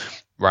progress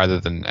rather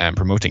than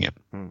promoting it.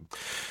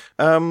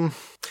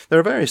 There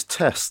are various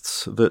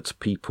tests that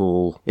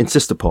people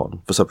insist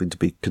upon for something to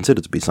be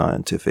considered to be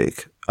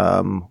scientific.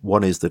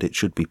 One is that it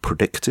should be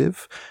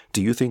predictive.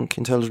 Do you think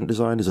intelligent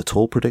design is at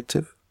all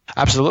predictive?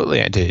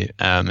 Absolutely, I do.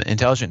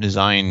 Intelligent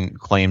design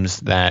claims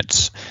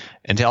that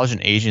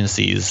intelligent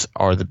agencies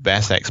are the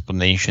best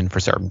explanation for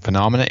certain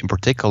phenomena, in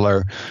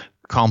particular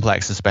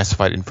complex and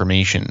specified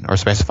information or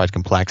specified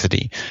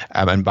complexity.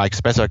 And by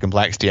specified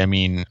complexity, I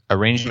mean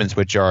arrangements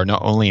which are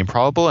not only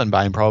improbable, and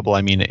by improbable,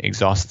 I mean it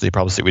exhausts the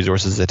probabilistic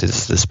resources at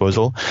its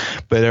disposal,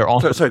 but they're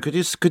also... Sorry, could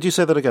you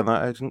say that again?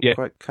 I didn't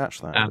quite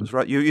catch that. It was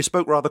right. You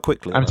spoke rather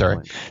quickly. I'm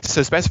sorry.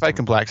 So specified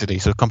complexity.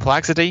 So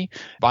complexity,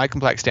 by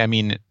complexity, I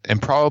mean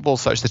improbable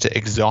such that it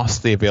exhausts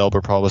the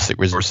available probabilistic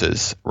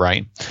resources,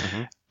 right?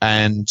 Mm-hmm.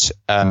 And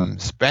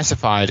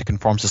specified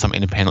conforms to some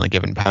independently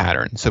given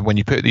pattern. So when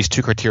you put these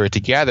two criteria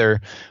together,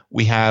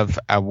 we have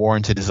a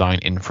warranted design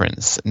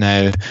inference.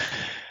 Now,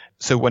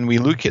 so when we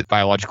look at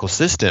biological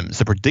systems,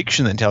 the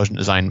prediction that intelligent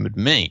design would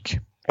make,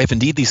 if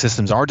indeed these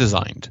systems are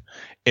designed,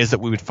 is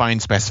that we would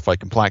find specified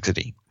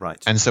complexity.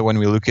 Right. And so when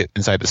we look at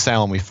inside the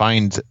cell and we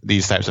find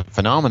these types of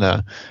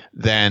phenomena,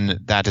 then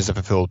that is a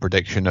fulfilled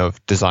prediction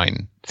of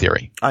design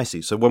theory. I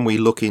see. So when we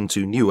look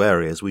into new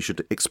areas, we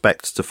should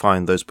expect to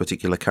find those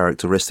particular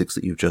characteristics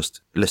that you've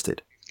just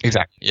listed.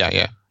 Exactly.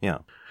 Yeah.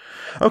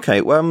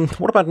 Okay,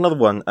 what about another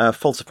one,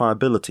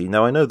 falsifiability?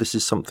 Now, I know this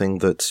is something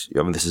that,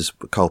 this is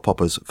Karl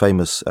Popper's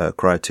famous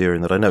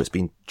criterion that I know it's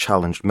been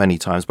challenged many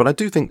times, but I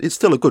do think it's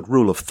still a good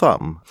rule of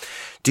thumb.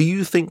 Do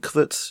you think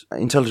that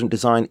intelligent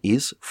design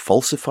is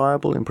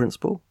falsifiable in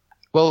principle?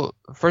 Well,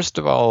 first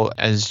of all,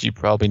 as you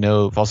probably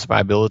know,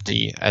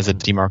 falsifiability as a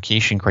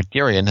demarcation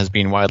criterion has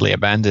been widely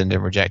abandoned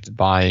and rejected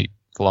by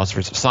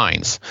philosophers of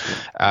science.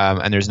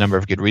 And there's a number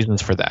of good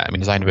reasons for that. I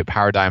mean, scientific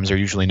paradigms are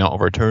usually not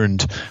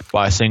overturned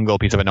by a single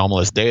piece of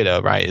anomalous data,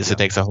 right? It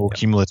takes a whole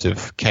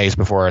cumulative case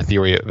before a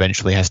theory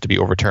eventually has to be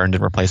overturned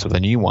and replaced with a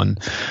new one.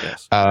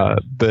 Yes.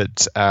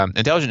 But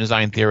intelligent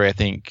design theory, I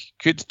think,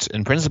 could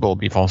in principle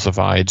be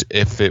falsified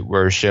if it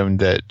were shown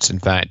that, in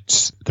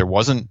fact, there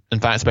wasn't, in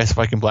fact,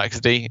 specified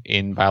complexity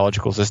in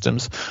biological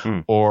systems,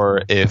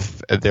 or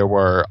if there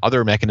were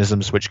other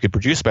mechanisms which could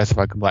produce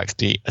specified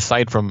complexity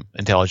aside from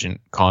intelligent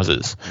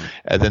causes.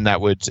 Then that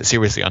would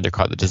seriously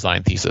undercut the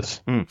design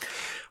thesis.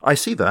 I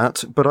see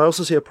that, but I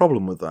also see a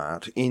problem with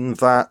that,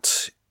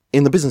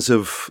 in the business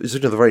of,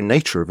 the very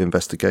nature of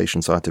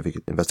investigation, scientific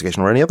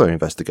investigation, or any other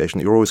investigation,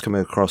 that you're always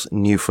coming across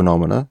new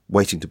phenomena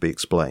waiting to be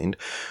explained,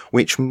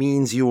 which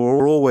means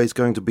you're always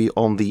going to be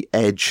on the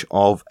edge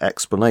of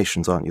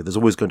explanations, aren't you? There's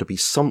always going to be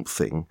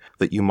something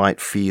that you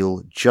might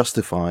feel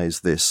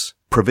justifies this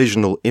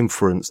provisional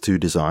inference to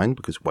design,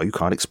 because, you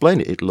can't explain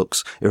it. It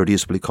looks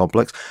irreducibly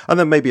complex. And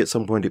then maybe at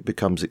some point it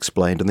becomes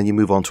explained, and then you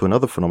move on to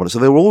another phenomenon. So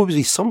there will always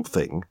be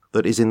something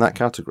that is in that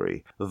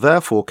category.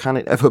 Therefore, can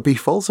it ever be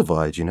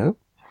falsified,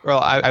 Well,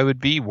 I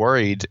would be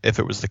worried if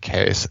it was the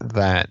case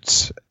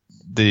that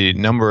the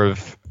number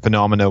of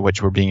phenomena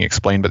which were being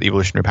explained by the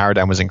evolutionary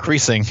paradigm was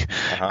increasing,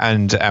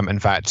 and in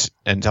fact,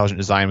 intelligent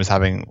design was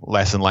having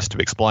less and less to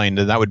be explained,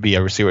 and that would be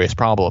a serious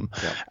problem.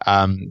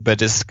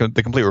 But it's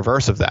the complete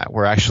reverse of that,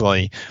 where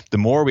actually the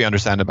more we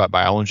understand about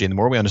biology and the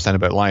more we understand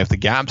about life, the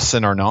gaps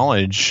in our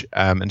knowledge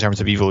in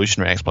terms of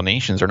evolutionary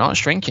explanations are not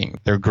shrinking;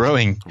 they're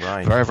growing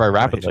very, very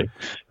rapidly.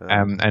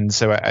 And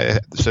so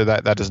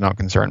that does not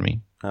concern me.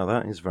 Now,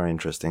 that is very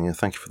interesting.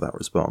 Thank you for that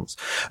response.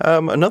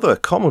 Another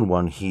common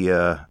one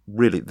here,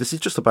 really, this is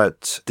just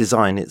about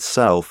design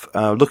itself.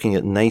 Looking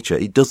at nature,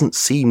 it doesn't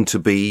seem to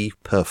be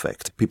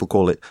perfect. People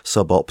call it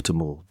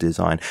suboptimal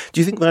design.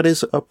 Do you think that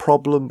is a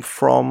problem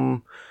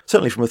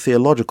certainly from a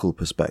theological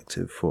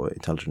perspective for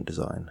intelligent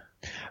design?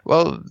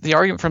 Well, the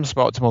argument from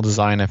suboptimal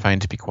design I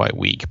find to be quite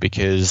weak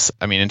because,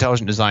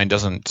 intelligent design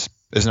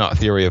is not a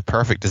theory of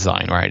perfect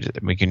design, right?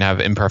 We can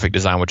have imperfect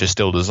design, which is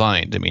still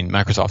designed.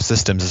 Microsoft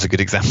Systems is a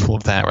good example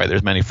of that, right?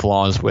 There's many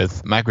flaws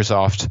with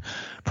Microsoft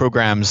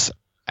programs,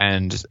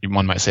 and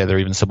one might say they're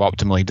even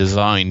suboptimally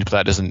designed, but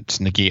that doesn't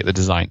negate the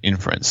design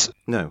inference.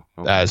 No.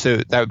 So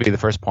that would be the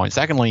first point.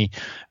 Secondly,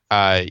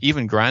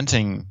 even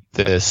granting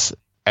this,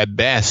 at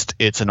best,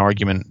 it's an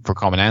argument for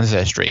common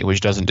ancestry,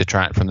 which doesn't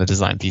detract from the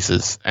design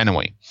thesis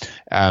anyway.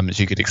 So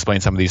you could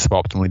explain some of these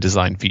suboptimally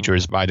designed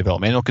features by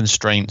developmental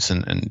constraints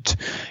and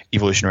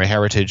evolutionary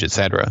heritage,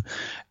 etc.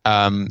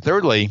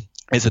 Thirdly,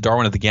 it's a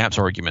Darwin of the gaps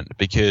argument,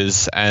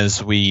 because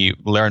as we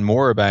learn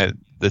more about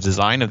the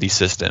design of these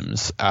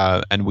systems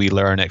and we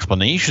learn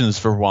explanations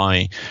for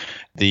why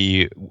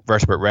the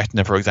vertebrate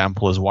retina, for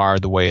example, is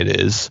wired the way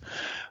it is,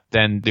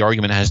 then the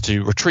argument has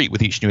to retreat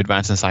with each new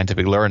advance in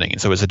scientific learning.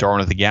 And so it's a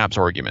Darwin of the gaps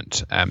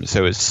argument.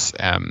 So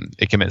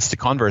it commits the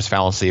converse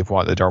fallacy of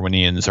what the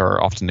Darwinians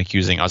are often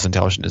accusing us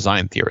intelligent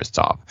design theorists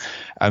of.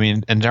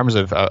 In terms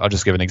of, I'll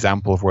just give an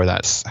example of where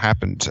that's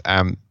happened.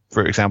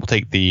 For example,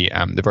 take the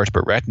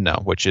vertebrate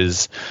retina, which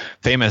is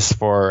famous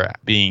for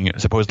being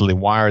supposedly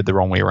wired the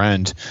wrong way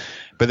around.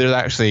 But there's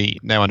actually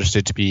now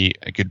understood to be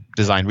a good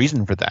design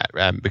reason for that,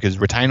 because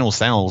retinal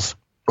cells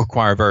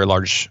require very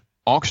large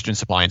oxygen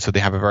supply, and so they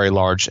have a very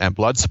large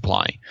blood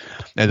supply.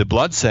 Now, the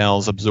blood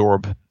cells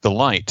absorb the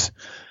light,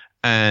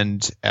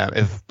 and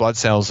if blood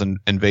cells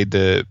invade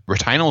the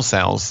retinal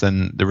cells,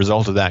 then the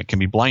result of that can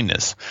be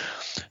blindness.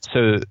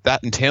 So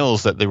that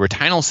entails that the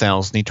retinal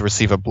cells need to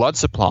receive a blood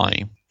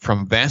supply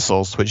from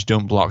vessels which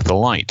don't block the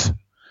light.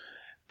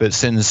 But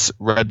since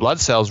red blood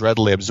cells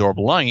readily absorb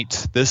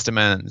light, this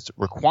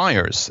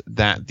requires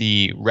that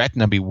the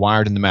retina be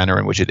wired in the manner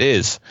in which it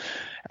is.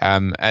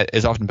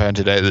 It's often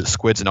pointed out that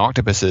squids and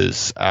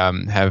octopuses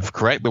have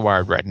correctly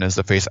wired retinas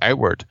that face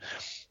outward.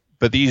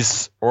 But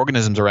these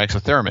organisms are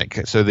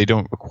exothermic, so they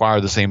don't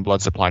require the same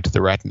blood supply to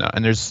the retina.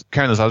 And there's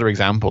countless other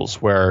examples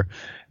where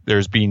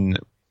there's been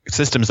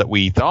systems that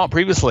we thought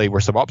previously were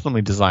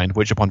suboptimally designed,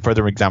 which upon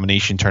further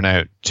examination turn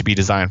out to be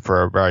designed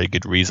for a very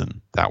good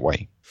reason that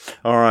way.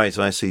 All right,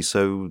 I see.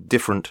 So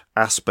different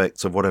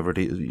aspects of whatever it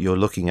is you're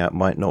looking at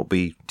might not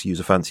be, to use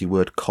a fancy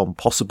word,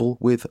 compossible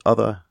with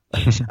other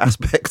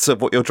aspects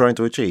of what you're trying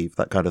to achieve,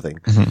 that kind of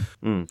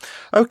thing.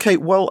 Okay,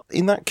 well,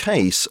 in that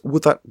case,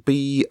 would that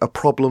be a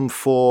problem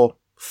for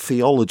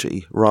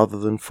theology rather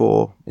than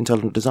for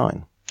intelligent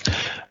design?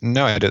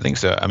 No, I don't think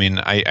so. I mean,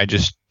 I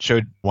just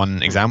showed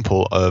one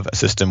example of a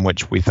system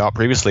which we thought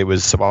previously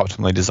was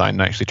suboptimally designed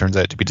and actually turns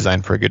out to be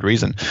designed for a good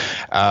reason.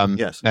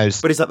 Yes.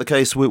 But is that the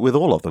case with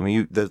all of them?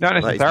 Not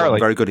necessarily. That is one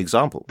very good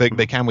example.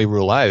 But can we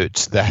rule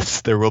out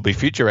that there will be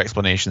future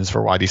explanations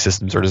for why these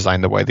systems are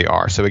designed the way they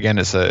are? So again,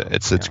 it's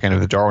kind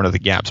of the Darwin of the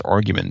gaps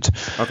argument.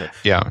 Okay.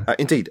 Yeah.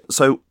 Indeed.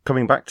 So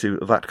coming back to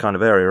that kind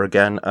of area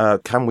again,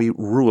 can we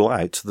rule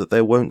out that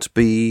there won't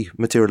be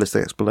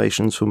materialistic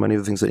explanations for many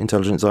of the things that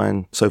intelligent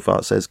design so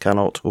far says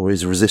cannot or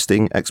is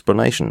resisting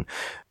explanation?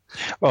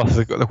 Well,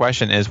 the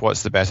question is,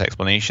 what's the best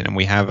explanation? And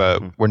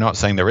we're not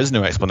saying there is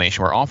no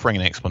explanation. We're offering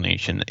an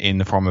explanation in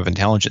the form of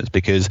intelligence,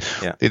 because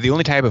the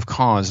only type of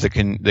cause that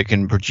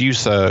can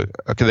produce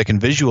that can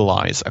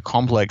visualize a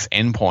complex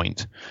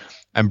endpoint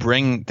and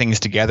bring things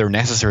together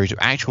necessary to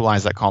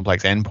actualize that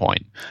complex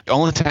endpoint, the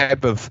only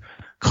type of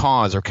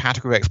cause or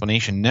category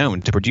explanation known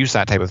to produce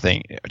that type of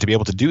thing, to be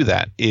able to do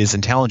that, is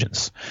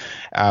intelligence.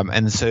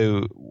 And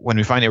so when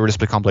we find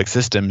irreducibly complex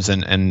systems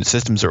and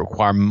systems that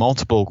require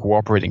multiple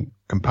cooperating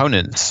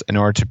components in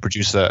order to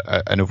produce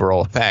an overall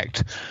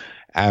effect,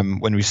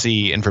 when we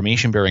see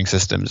information-bearing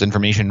systems,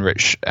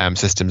 information-rich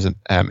systems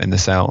in the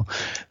cell,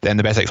 then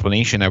the best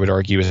explanation, I would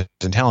argue, is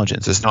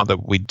intelligence. It's not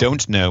that we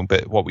don't know,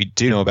 but what we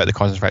do know about the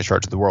cause and effect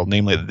structure of the world,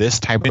 namely that this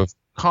type of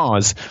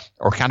cause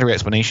or category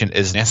explanation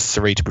is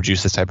necessary to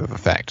produce this type of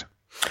effect.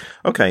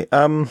 Okay,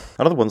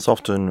 another one that's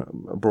often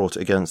brought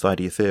against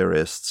idea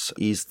theorists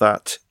is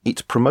that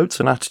it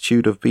promotes an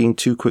attitude of being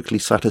too quickly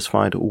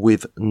satisfied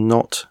with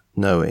not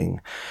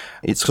knowing.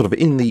 It's sort of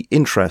in the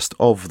interest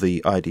of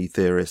the idea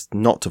theorist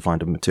not to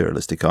find a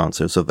materialistic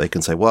answer so they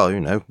can say,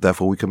 well,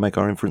 therefore we can make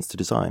our inference to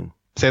design.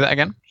 Say that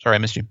again? Sorry, I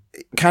missed you.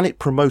 Can it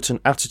promote an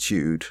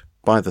attitude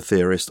by the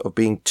theorist of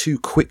being too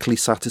quickly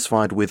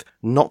satisfied with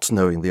not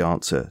knowing the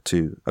answer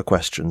to a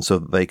question so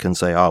that they can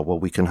say,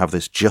 we can have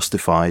this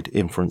justified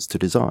inference to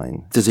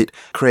design? Does it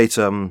create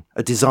a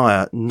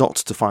desire not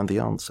to find the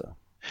answer?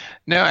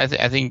 No, I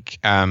think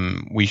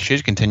we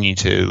should continue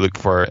to look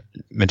for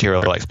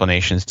material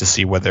explanations to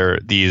see whether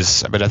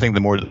these. But I think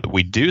the more that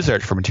we do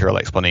search for material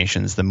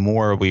explanations, the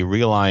more we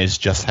realize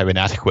just how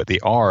inadequate they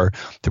are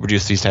to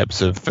produce these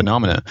types of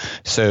phenomena.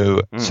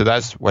 So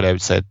that's what I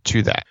would say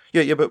to that.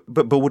 Yeah,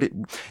 but would it,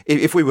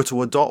 if we were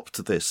to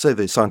adopt this, say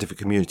the scientific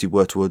community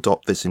were to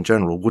adopt this in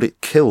general, would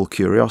it kill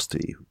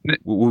curiosity?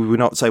 Would we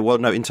not say, well,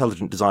 no,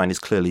 intelligent design is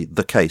clearly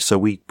the case, so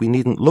we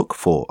needn't look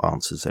for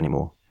answers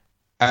anymore?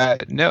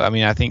 No, I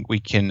mean, I think we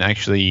can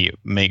actually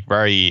make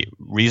very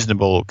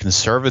reasonable,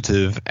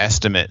 conservative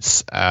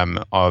estimates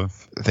of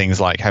things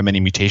like how many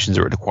mutations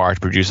are required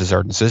to produce a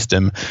certain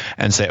system,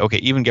 and say, okay,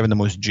 even given the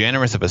most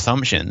generous of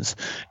assumptions,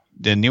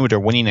 the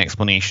neo-Darwinian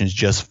explanations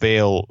just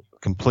fail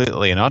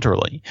completely and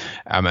utterly.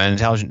 And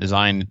intelligent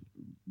design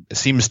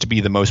seems to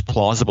be the most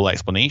plausible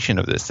explanation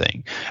of this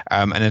thing.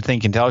 And I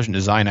think intelligent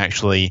design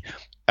actually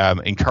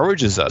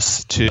encourages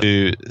us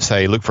to,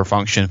 say, look for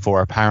function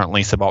for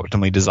apparently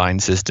suboptimally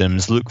designed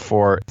systems, look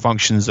for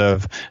functions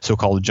of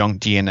so-called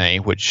junk DNA,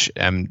 which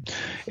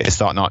is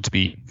thought not to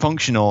be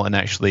functional, and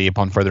actually,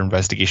 upon further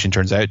investigation,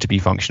 turns out to be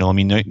functional. I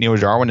mean,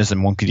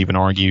 neo-Darwinism, one could even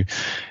argue,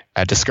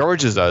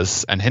 discourages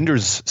us and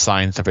hinders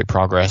scientific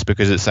progress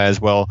because it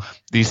says, well,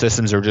 these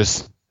systems are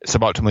just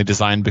suboptimally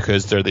designed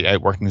because they're the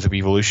outworkings of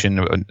evolution,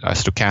 a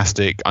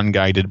stochastic,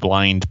 unguided,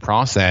 blind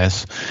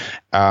process.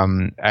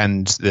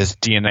 And this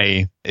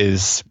DNA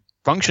is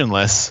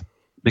functionless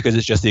because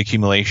it's just the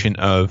accumulation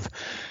of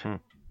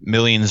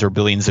millions or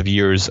billions of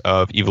years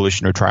of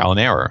evolution or trial and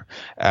error.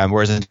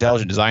 Whereas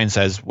intelligent design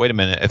says, wait a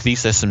minute, if these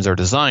systems are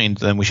designed,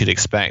 then we should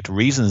expect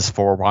reasons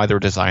for why they're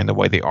designed the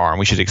way they are. And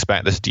we should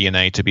expect this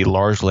DNA to be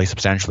largely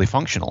substantially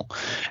functional.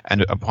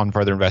 And upon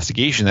further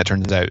investigation, that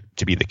turns out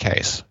to be the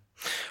case.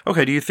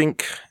 Okay, do you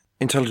think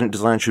intelligent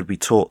design should be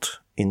taught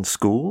in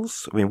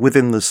schools? I mean,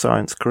 within the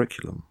science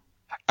curriculum?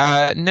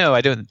 No,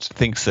 I don't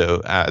think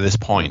so at this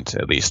point,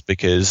 at least,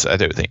 because I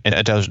don't think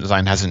intelligent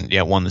design hasn't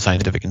yet won the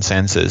scientific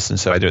consensus, and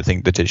so I don't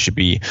think that it should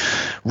be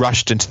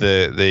rushed into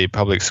the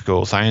public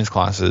school science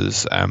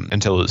classes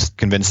until it's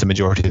convinced the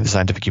majority of the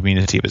scientific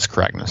community of its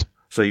correctness.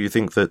 So you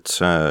think that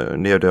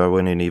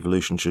neo-Darwinian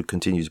evolution should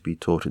continue to be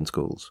taught in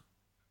schools?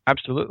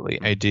 Absolutely,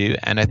 I do,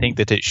 and I think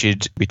that it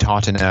should be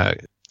taught in a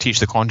teach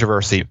the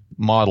controversy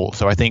model.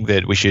 So I think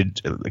that we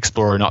should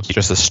explore not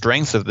just the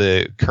strengths of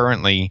the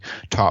currently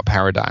taught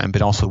paradigm,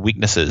 but also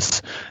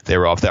weaknesses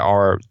thereof that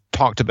are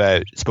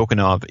spoken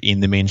of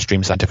in the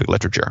mainstream scientific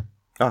literature.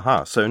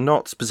 Aha, so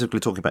not specifically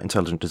talking about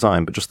intelligent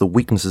design, but just the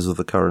weaknesses of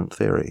the current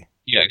theory.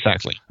 Yeah,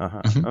 exactly.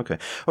 Okay.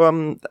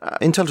 Well,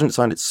 intelligent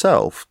design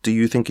itself, do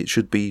you think it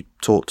should be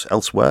taught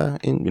elsewhere,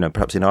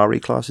 perhaps in RE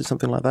classes,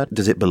 something like that?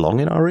 Does it belong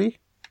in RE?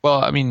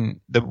 Well, I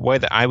mean, the way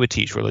that I would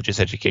teach religious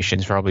education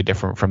is probably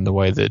different from the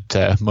way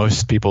that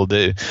most people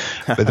do.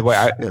 But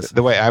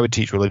the way I would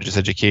teach religious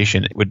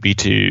education would be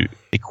to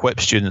equip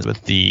students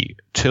with the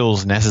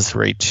tools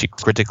necessary to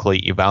critically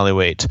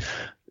evaluate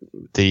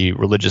the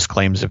religious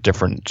claims of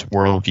different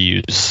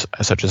worldviews,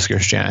 such as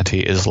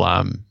Christianity,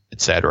 Islam,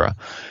 etc.,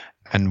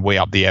 and weigh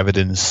up the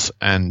evidence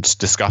and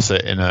discuss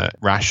it in a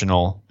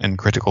rational and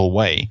critical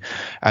way.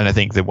 And I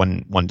think that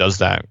when one does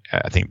that,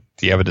 I think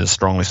the evidence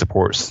strongly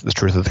supports the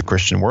truth of the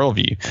Christian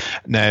worldview.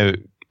 Now,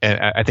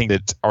 I think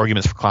that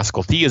arguments for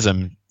classical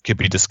theism could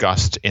be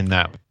discussed in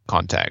that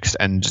context,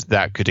 and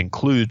that could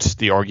include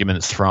the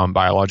arguments from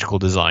biological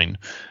design,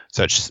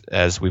 such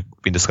as we've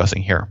been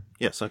discussing here.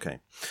 Yes, okay.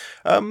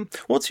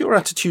 What's your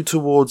attitude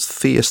towards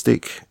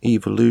theistic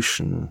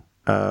evolution?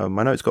 I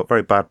know it's got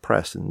very bad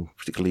press in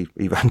particularly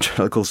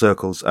evangelical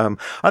circles.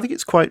 I think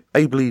it's quite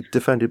ably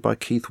defended by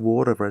Keith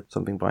Ward. I've read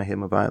something by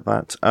him about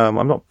that.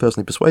 I'm not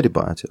personally persuaded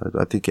by it.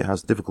 I think it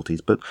has difficulties,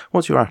 but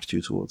what's your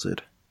attitude towards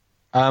it?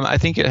 I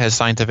think it has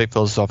scientific,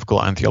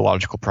 philosophical, and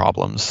theological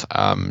problems.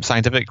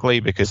 Scientifically,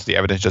 because the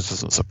evidence just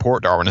doesn't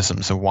support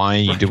Darwinism. So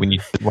why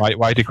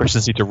do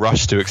Christians need to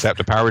rush to accept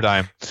a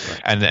paradigm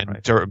and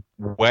then sort of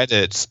wed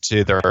it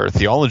to their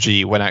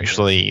theology when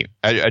actually,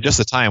 at just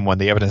the time when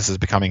the evidence is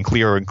becoming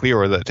clearer and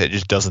clearer that it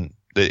just doesn't,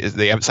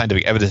 the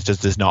scientific evidence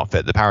just does not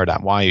fit the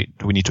paradigm. Why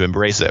do we need to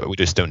embrace it? We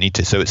just don't need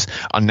to. So it's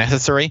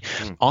unnecessary.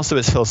 Also,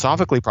 it's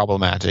philosophically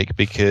problematic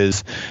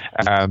because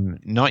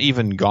not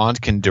even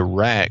God can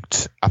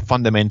direct a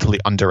fundamentally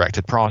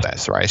undirected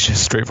process, right? It's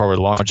just straightforward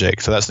logic.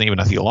 So that's not even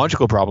a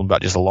theological problem,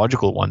 but just a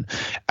logical one.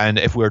 And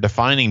if we're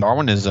defining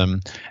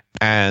Darwinism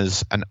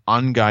as an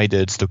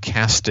unguided,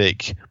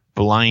 stochastic,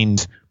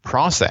 blind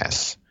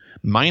process,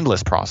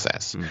 mindless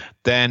process,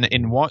 then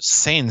in what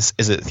sense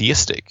is it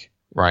theistic?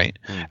 Right.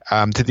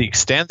 To the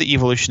extent that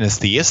evolution is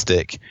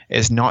theistic,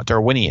 it's not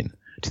Darwinian.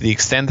 To the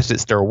extent that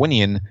it's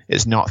Darwinian,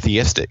 it's not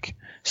theistic.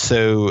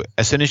 So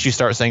as soon as you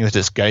start saying that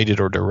it's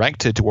guided or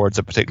directed towards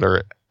a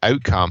particular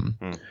outcome,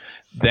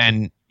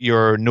 then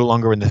you're no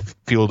longer in the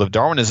field of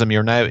Darwinism.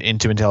 You're now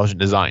into intelligent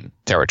design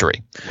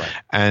territory. Right.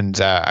 And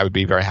I would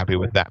be very happy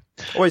with that.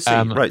 Oh, I see.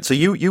 Right. So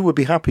you would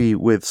be happy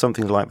with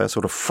something like that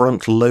sort of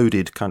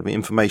front-loaded kind of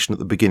information at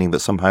the beginning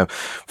that somehow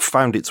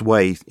found its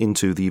way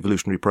into the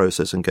evolutionary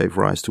process and gave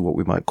rise to what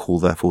we might call,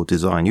 therefore,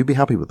 design. You'd be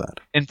happy with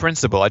that? In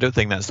principle, I don't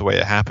think that's the way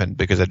it happened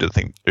because I don't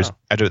think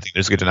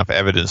there's good enough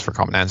evidence for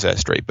common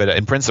ancestry. But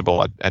in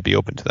principle, I'd be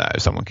open to that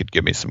if someone could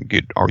give me some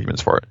good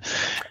arguments for it.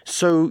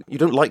 So you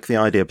don't like the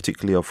idea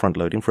particularly of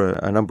front-loading for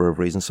a number of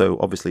reasons. So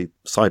obviously,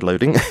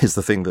 side-loading is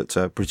the thing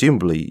that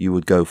presumably you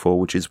would go for,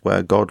 which is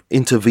where God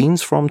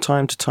intervenes from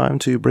time to time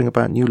to bring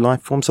about new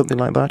life forms, something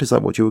like that. Is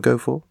that what you would go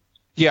for?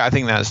 Yeah, I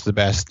think that's the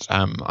best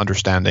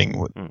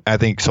understanding. I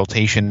think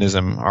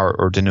saltationism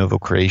or de novo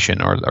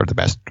creation are the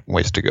best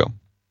ways to go.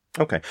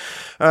 Okay.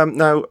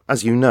 Now,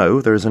 as you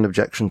know, there is an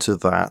objection to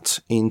that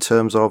in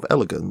terms of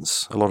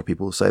elegance. A lot of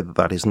people say that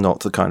that is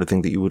not the kind of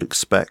thing that you would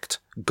expect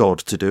God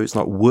to do. It's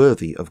not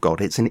worthy of God.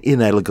 It's an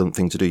inelegant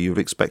thing to do. You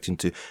would expect him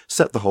to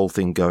set the whole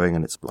thing going,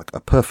 and it's like a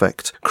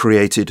perfect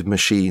created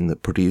machine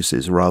that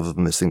produces rather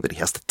than this thing that he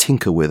has to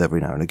tinker with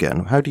every now and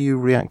again. How do you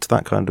react to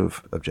that kind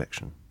of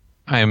objection?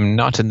 I am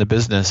not in the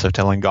business of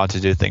telling God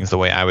to do things the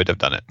way I would have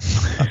done it.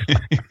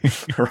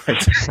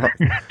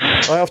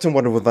 Right. I often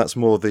wonder whether that's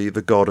more the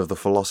God of the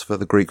philosopher,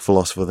 the Greek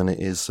philosopher, than it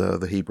is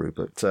the Hebrew.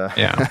 But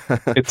yeah,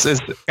 it's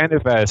kind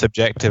of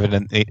subjective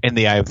and in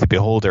the eye of the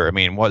beholder. I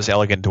mean, what's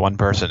elegant to one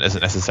person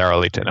isn't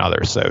necessarily to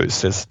another. So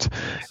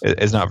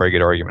it's not a very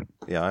good argument.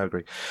 Yeah, I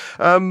agree.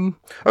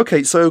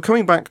 Okay, so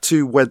coming back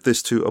to wed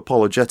this to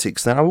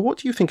apologetics now, what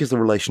do you think is the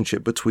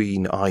relationship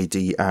between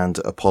ID and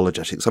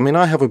apologetics? I mean,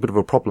 I have a bit of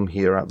a problem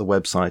here at the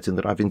website in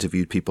that I've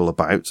interviewed people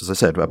about, as I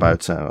said,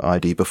 about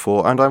ID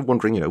before, and I'm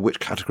wondering, which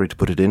category to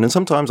put it in. And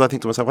sometimes I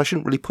think to myself, I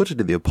shouldn't really put it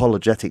in the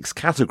apologetics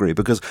category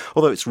because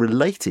although it's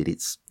related,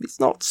 it's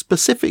not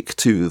specific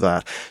to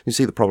that. You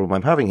see the problem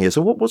I'm having here.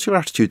 So what's your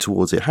attitude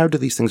towards it? How do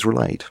these things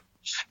relate?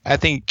 I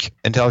think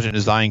intelligent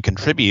design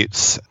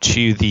contributes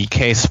to the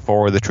case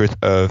for the truth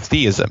of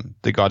theism,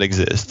 that God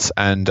exists.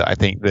 And I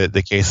think that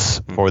the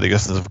case for the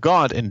existence of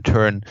God, in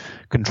turn,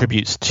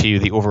 contributes to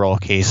the overall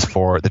case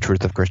for the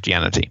truth of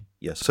Christianity.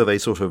 Yes, so they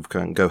sort of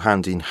can go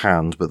hand in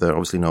hand, but they're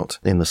obviously not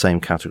in the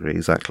same category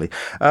exactly.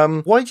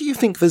 Why do you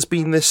think there's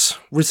been this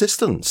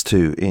resistance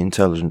to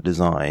intelligent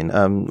design?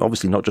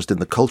 Obviously not just in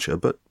the culture,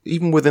 but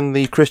even within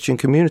the Christian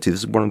community. This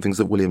is one of the things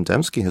that William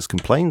Dembski has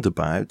complained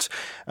about.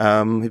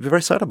 He'd be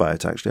very sad about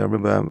it, actually. I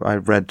remember I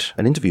read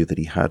an interview that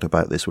he had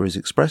about this where he's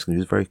expressing he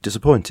was very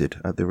disappointed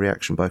at the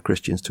reaction by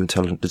Christians to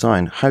intelligent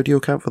design. How do you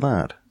account for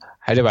that?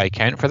 How do I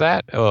account for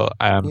that? Well,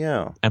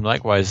 Yeah. I'm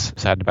likewise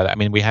saddened by that. I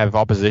mean, we have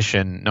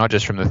opposition not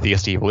just from the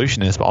theist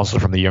evolutionists, but also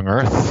from the young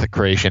Earth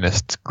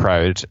creationist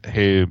crowd,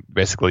 who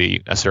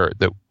basically assert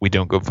that we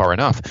don't go far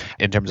enough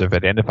in terms of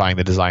identifying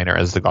the designer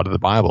as the God of the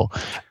Bible.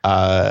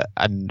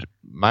 And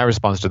my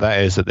response to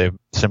that is that they've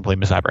simply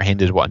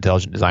misapprehended what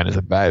intelligent design is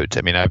about.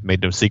 I mean, I've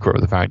made no secret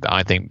of the fact that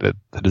I think that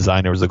the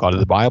designer is the God of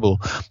the Bible,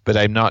 but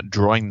I'm not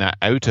drawing that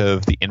out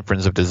of the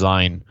inference of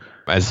design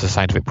as a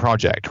scientific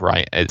project,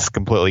 right? It's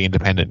completely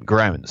independent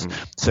grounds.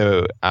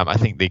 So I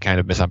think they kind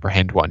of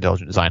misapprehend what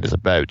intelligent design is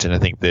about, and I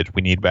think that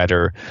we need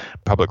better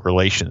public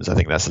relations. I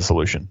think that's the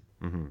solution.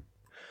 Mm-hmm.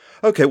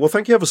 Okay, well,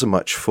 thank you ever so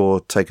much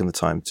for taking the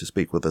time to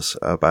speak with us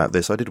about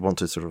this. I did want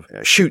to sort of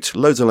shoot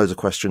loads and loads of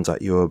questions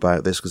at you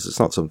about this, because it's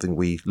not something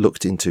we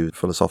looked into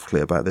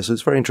philosophically about this.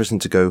 It's very interesting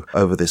to go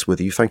over this with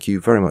you. Thank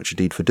you very much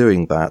indeed for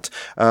doing that.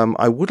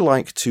 I would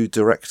like to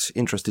direct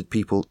interested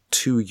people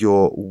to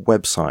your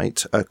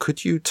website.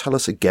 Could you tell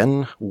us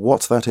again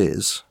what that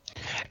is?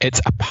 It's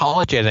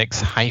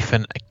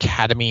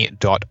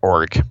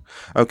apologetics-academy.org.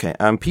 Okay,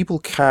 and people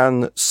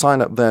can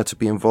sign up there to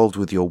be involved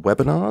with your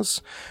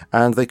webinars,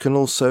 and they can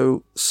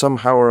also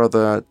somehow or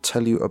other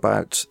tell you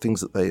about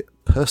things that they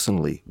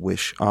personally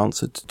wish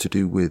answered to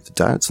do with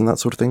doubts and that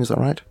sort of thing. Is that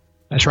right?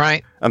 That's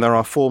right. And there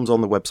are forms on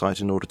the website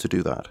in order to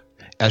do that.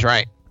 That's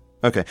right.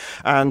 Okay,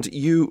 and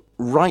you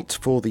write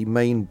for the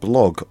main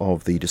blog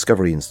of the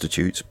Discovery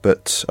Institute,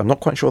 but I'm not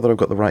quite sure that I've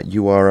got the right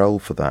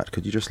URL for that.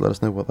 Could you just let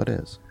us know what that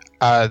is?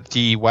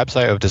 The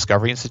website of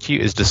Discovery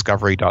Institute is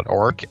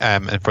discovery.org,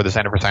 and for the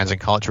Center for Science and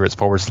Culture, it's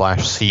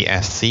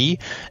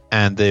 /CSC,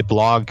 and the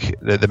blog,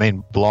 the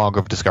main blog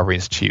of Discovery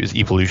Institute is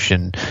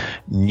Evolution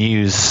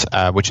News,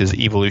 which is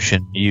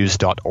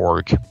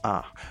evolutionnews.org.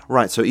 Ah,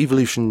 right, so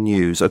Evolution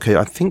News. Okay,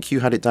 I think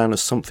you had it down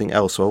as something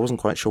else, so I wasn't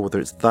quite sure whether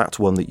it's that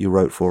one that you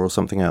wrote for or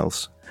something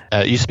else.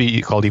 It used to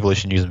be called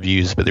Evolution News and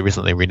Views, but they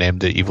recently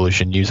renamed it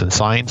Evolution News and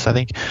Science, I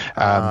think.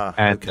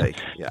 And okay.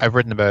 Yeah. I've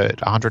written about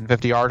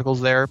 150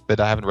 articles there, but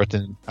I haven't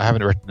written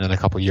in a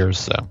couple of years.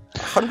 So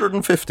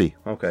 150.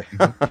 Okay,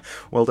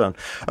 well done.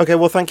 Okay,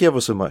 well, thank you ever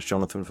so much,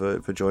 Jonathan,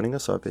 for joining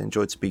us. I've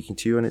enjoyed speaking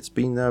to you, and it's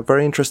been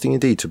very interesting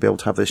indeed to be able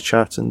to have this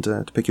chat and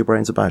to pick your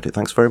brains about it.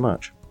 Thanks very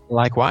much.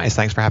 Likewise,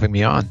 thanks for having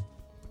me on.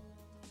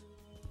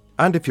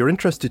 And if you're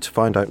interested to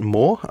find out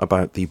more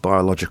about the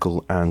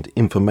biological and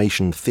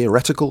information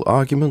theoretical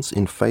arguments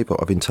in favour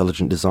of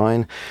intelligent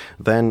design,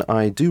 then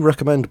I do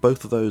recommend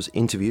both of those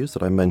interviews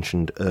that I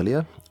mentioned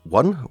earlier.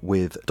 One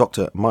with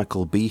Dr.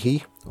 Michael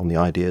Behe on the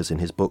ideas in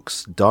his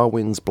books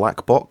Darwin's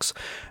Black Box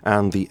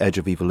and The Edge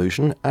of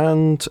Evolution,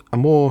 and a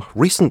more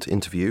recent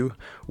interview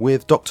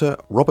with Dr.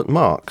 Robert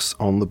Marks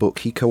on the book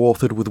he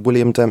co-authored with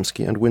William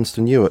Dembski and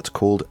Winston Ewart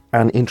called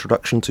An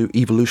Introduction to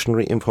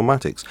Evolutionary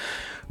Informatics,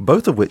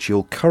 both of which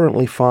you'll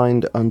currently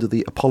find under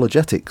the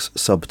Apologetics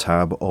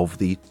sub-tab of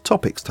the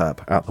Topics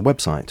tab at the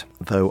website,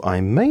 though I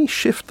may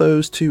shift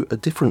those to a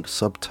different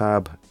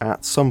sub-tab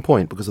at some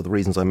point because of the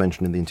reasons I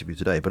mentioned in the interview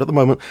today. But at the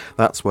moment,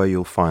 that's where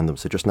you'll find them.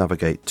 So just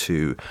navigate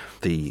to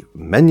the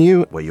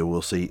menu where you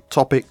will see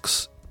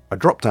Topics. A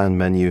drop-down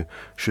menu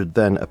should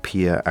then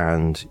appear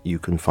and you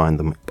can find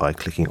them by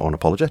clicking on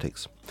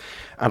Apologetics.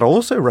 And I'll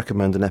also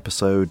recommend an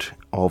episode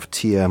of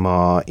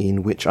TMR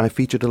in which I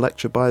featured a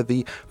lecture by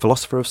the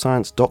philosopher of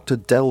science Dr.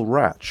 Del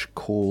Ratch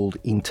called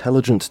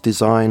Intelligent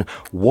Design,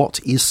 What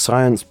is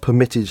Science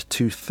Permitted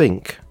to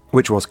Think?,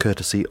 which was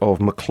courtesy of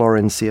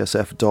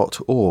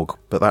mclaurincsf.org,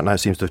 but that now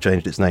seems to have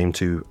changed its name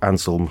to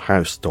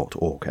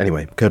anselmhouse.org.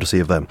 Anyway,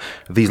 courtesy of them.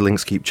 These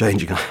links keep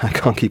changing, I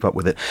can't keep up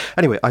with it.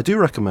 Anyway, I do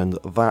recommend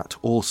that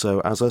also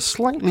as a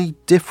slightly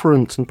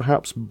different and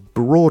perhaps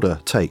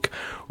broader take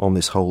on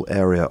this whole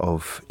area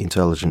of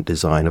intelligent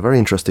design. A very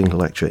interesting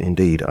lecture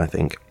indeed, I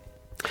think.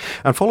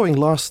 And following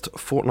last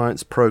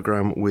fortnight's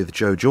programme with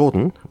Joe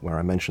Jordan, where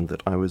I mentioned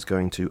that I was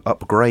going to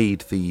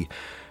upgrade the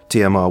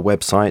TMR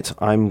website,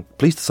 I'm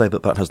pleased to say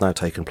that that has now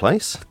taken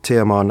place.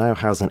 TMR now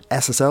has an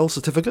SSL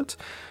certificate.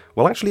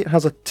 Well, actually, it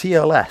has a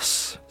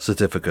TLS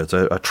certificate,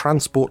 a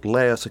transport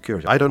layer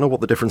security. I don't know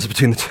what the difference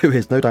between the two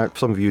is. No doubt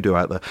some of you do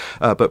out there.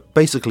 But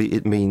basically,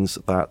 it means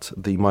that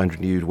the Mind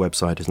Renewed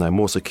website is now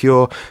more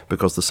secure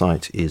because the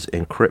site is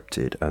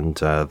encrypted, and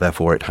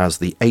therefore it has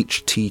the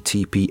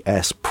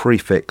HTTPS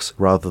prefix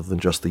rather than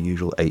just the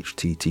usual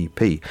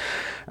HTTP.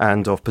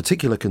 And of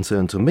particular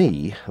concern to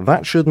me,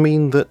 that should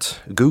mean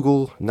that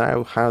Google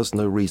now has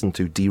no reason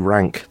to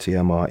derank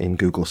TMR in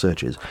Google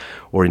searches,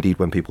 or indeed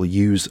when people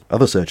use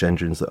other search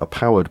engines that are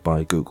powered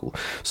by Google.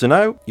 So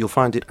now you'll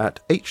find it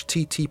at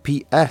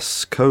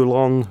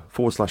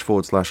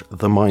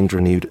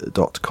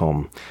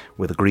https://themindrenewed.com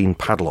with a green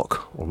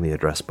padlock on the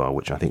address bar,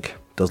 which I think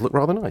does look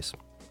rather nice.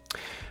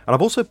 And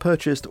I've also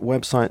purchased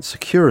website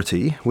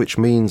security, which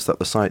means that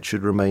the site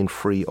should remain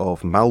free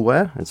of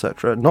malware,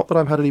 etc. Not that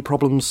I've had any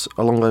problems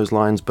along those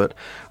lines, but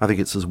I think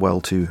it's as well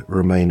to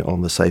remain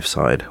on the safe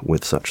side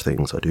with such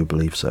things. I do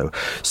believe so.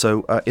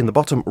 So in the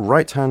bottom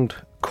right-hand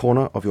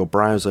corner of your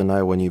browser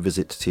now when you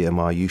visit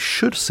TMR, you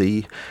should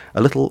see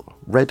a little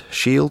red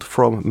shield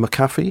from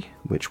McAfee,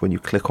 which when you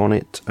click on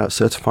it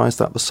certifies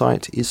that the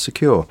site is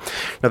secure.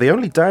 Now, the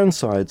only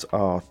downsides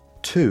are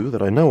two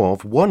that I know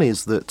of. One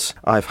is that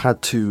I've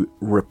had to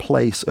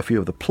replace a few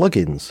of the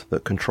plugins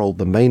that controlled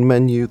the main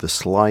menu, the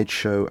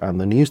slideshow,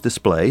 and the news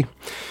display,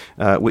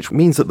 which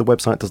means that the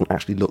website doesn't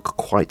actually look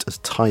quite as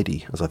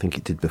tidy as I think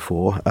it did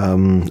before.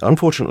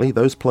 Unfortunately,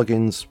 those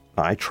plugins,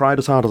 I tried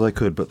as hard as I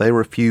could, but they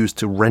refused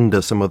to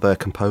render some of their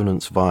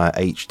components via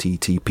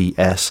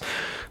HTTPS.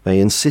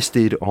 They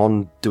insisted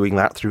on doing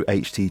that through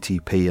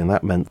HTTP, and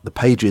that meant the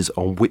pages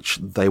on which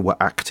they were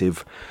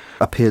active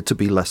appeared to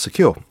be less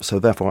secure. So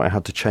therefore I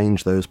had to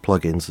change those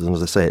plugins, and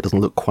as I say, it doesn't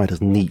look quite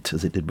as neat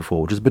as it did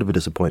before, which is a bit of a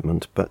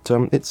disappointment, but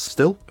it's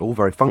still all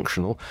very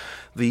functional.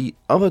 The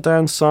other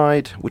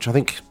downside, which I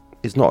think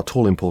is not at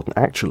all important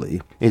actually,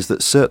 is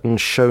that certain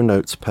show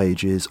notes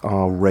pages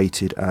are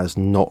rated as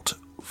not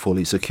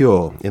fully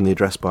secure. In the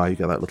address bar you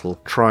get that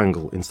little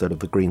triangle instead of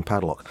the green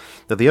padlock.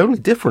 Now, the only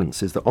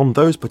difference is that on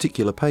those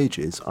particular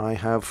pages I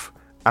have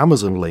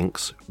Amazon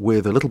links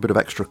with a little bit of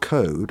extra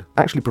code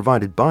actually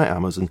provided by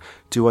Amazon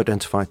to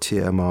identify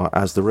TMR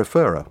as the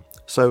referrer.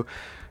 So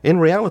in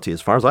reality,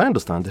 as far as I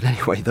understand it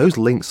anyway, those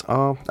links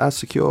are as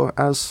secure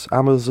as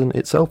Amazon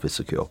itself is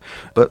secure.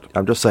 But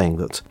I'm just saying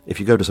that if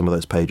you go to some of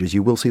those pages,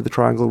 you will see the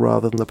triangle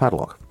rather than the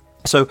padlock.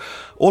 So,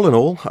 all in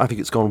all, I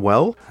think it's gone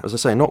well. As I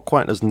say, not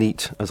quite as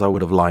neat as I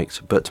would have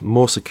liked, but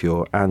more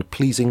secure and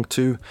pleasing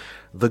to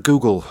the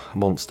Google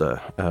monster,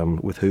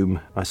 with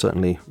whom I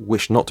certainly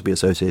wish not to be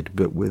associated,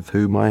 but with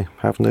whom I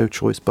have no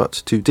choice but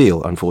to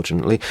deal,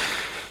 unfortunately.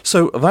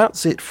 So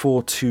that's it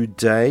for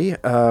today.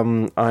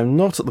 I'm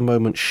not at the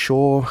moment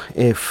sure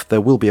if there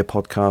will be a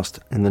podcast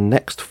in the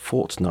next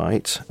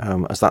fortnight,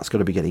 as that's going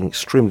to be getting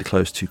extremely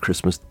close to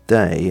Christmas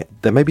Day.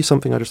 There may be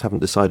something, I just haven't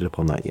decided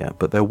upon that yet,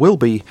 but there will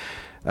be.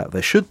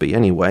 There should be,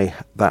 anyway,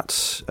 that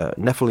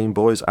Nephilim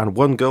Boys and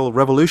One Girl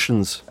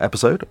Revolutions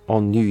episode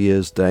on New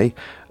Year's Day,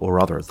 or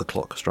rather as the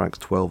clock strikes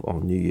 12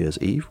 on New Year's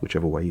Eve,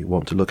 whichever way you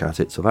want to look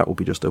at it. So that will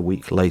be just a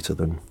week later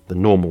than the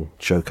normal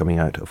show coming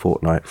out a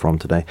fortnight from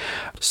today.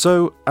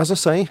 So, as I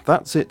say,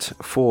 that's it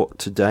for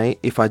today.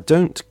 If I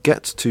don't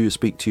get to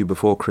speak to you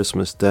before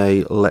Christmas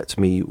Day, let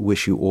me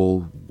wish you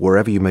all,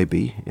 wherever you may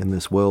be in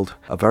this world,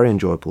 a very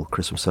enjoyable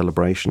Christmas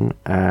celebration,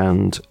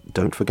 and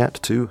don't forget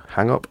to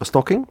hang up a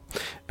stocking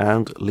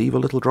and leave a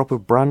little drop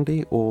of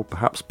brandy or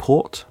perhaps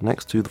port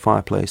next to the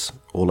fireplace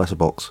or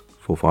letterbox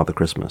for Father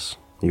Christmas.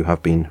 You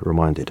have been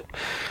reminded.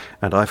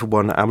 And I, for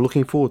one, am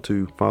looking forward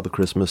to Father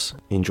Christmas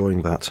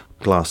enjoying that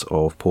glass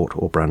of port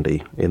or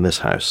brandy in this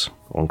house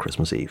on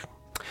Christmas Eve.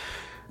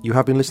 You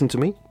have been listening to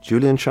me,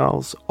 Julian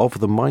Charles, of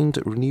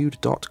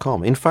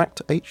themindrenewed.com. In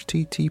fact,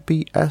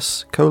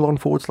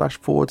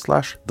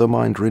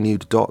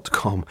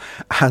 https://themindrenewed.com.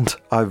 And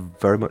I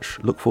very much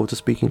look forward to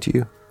speaking to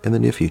you in the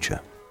near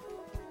future.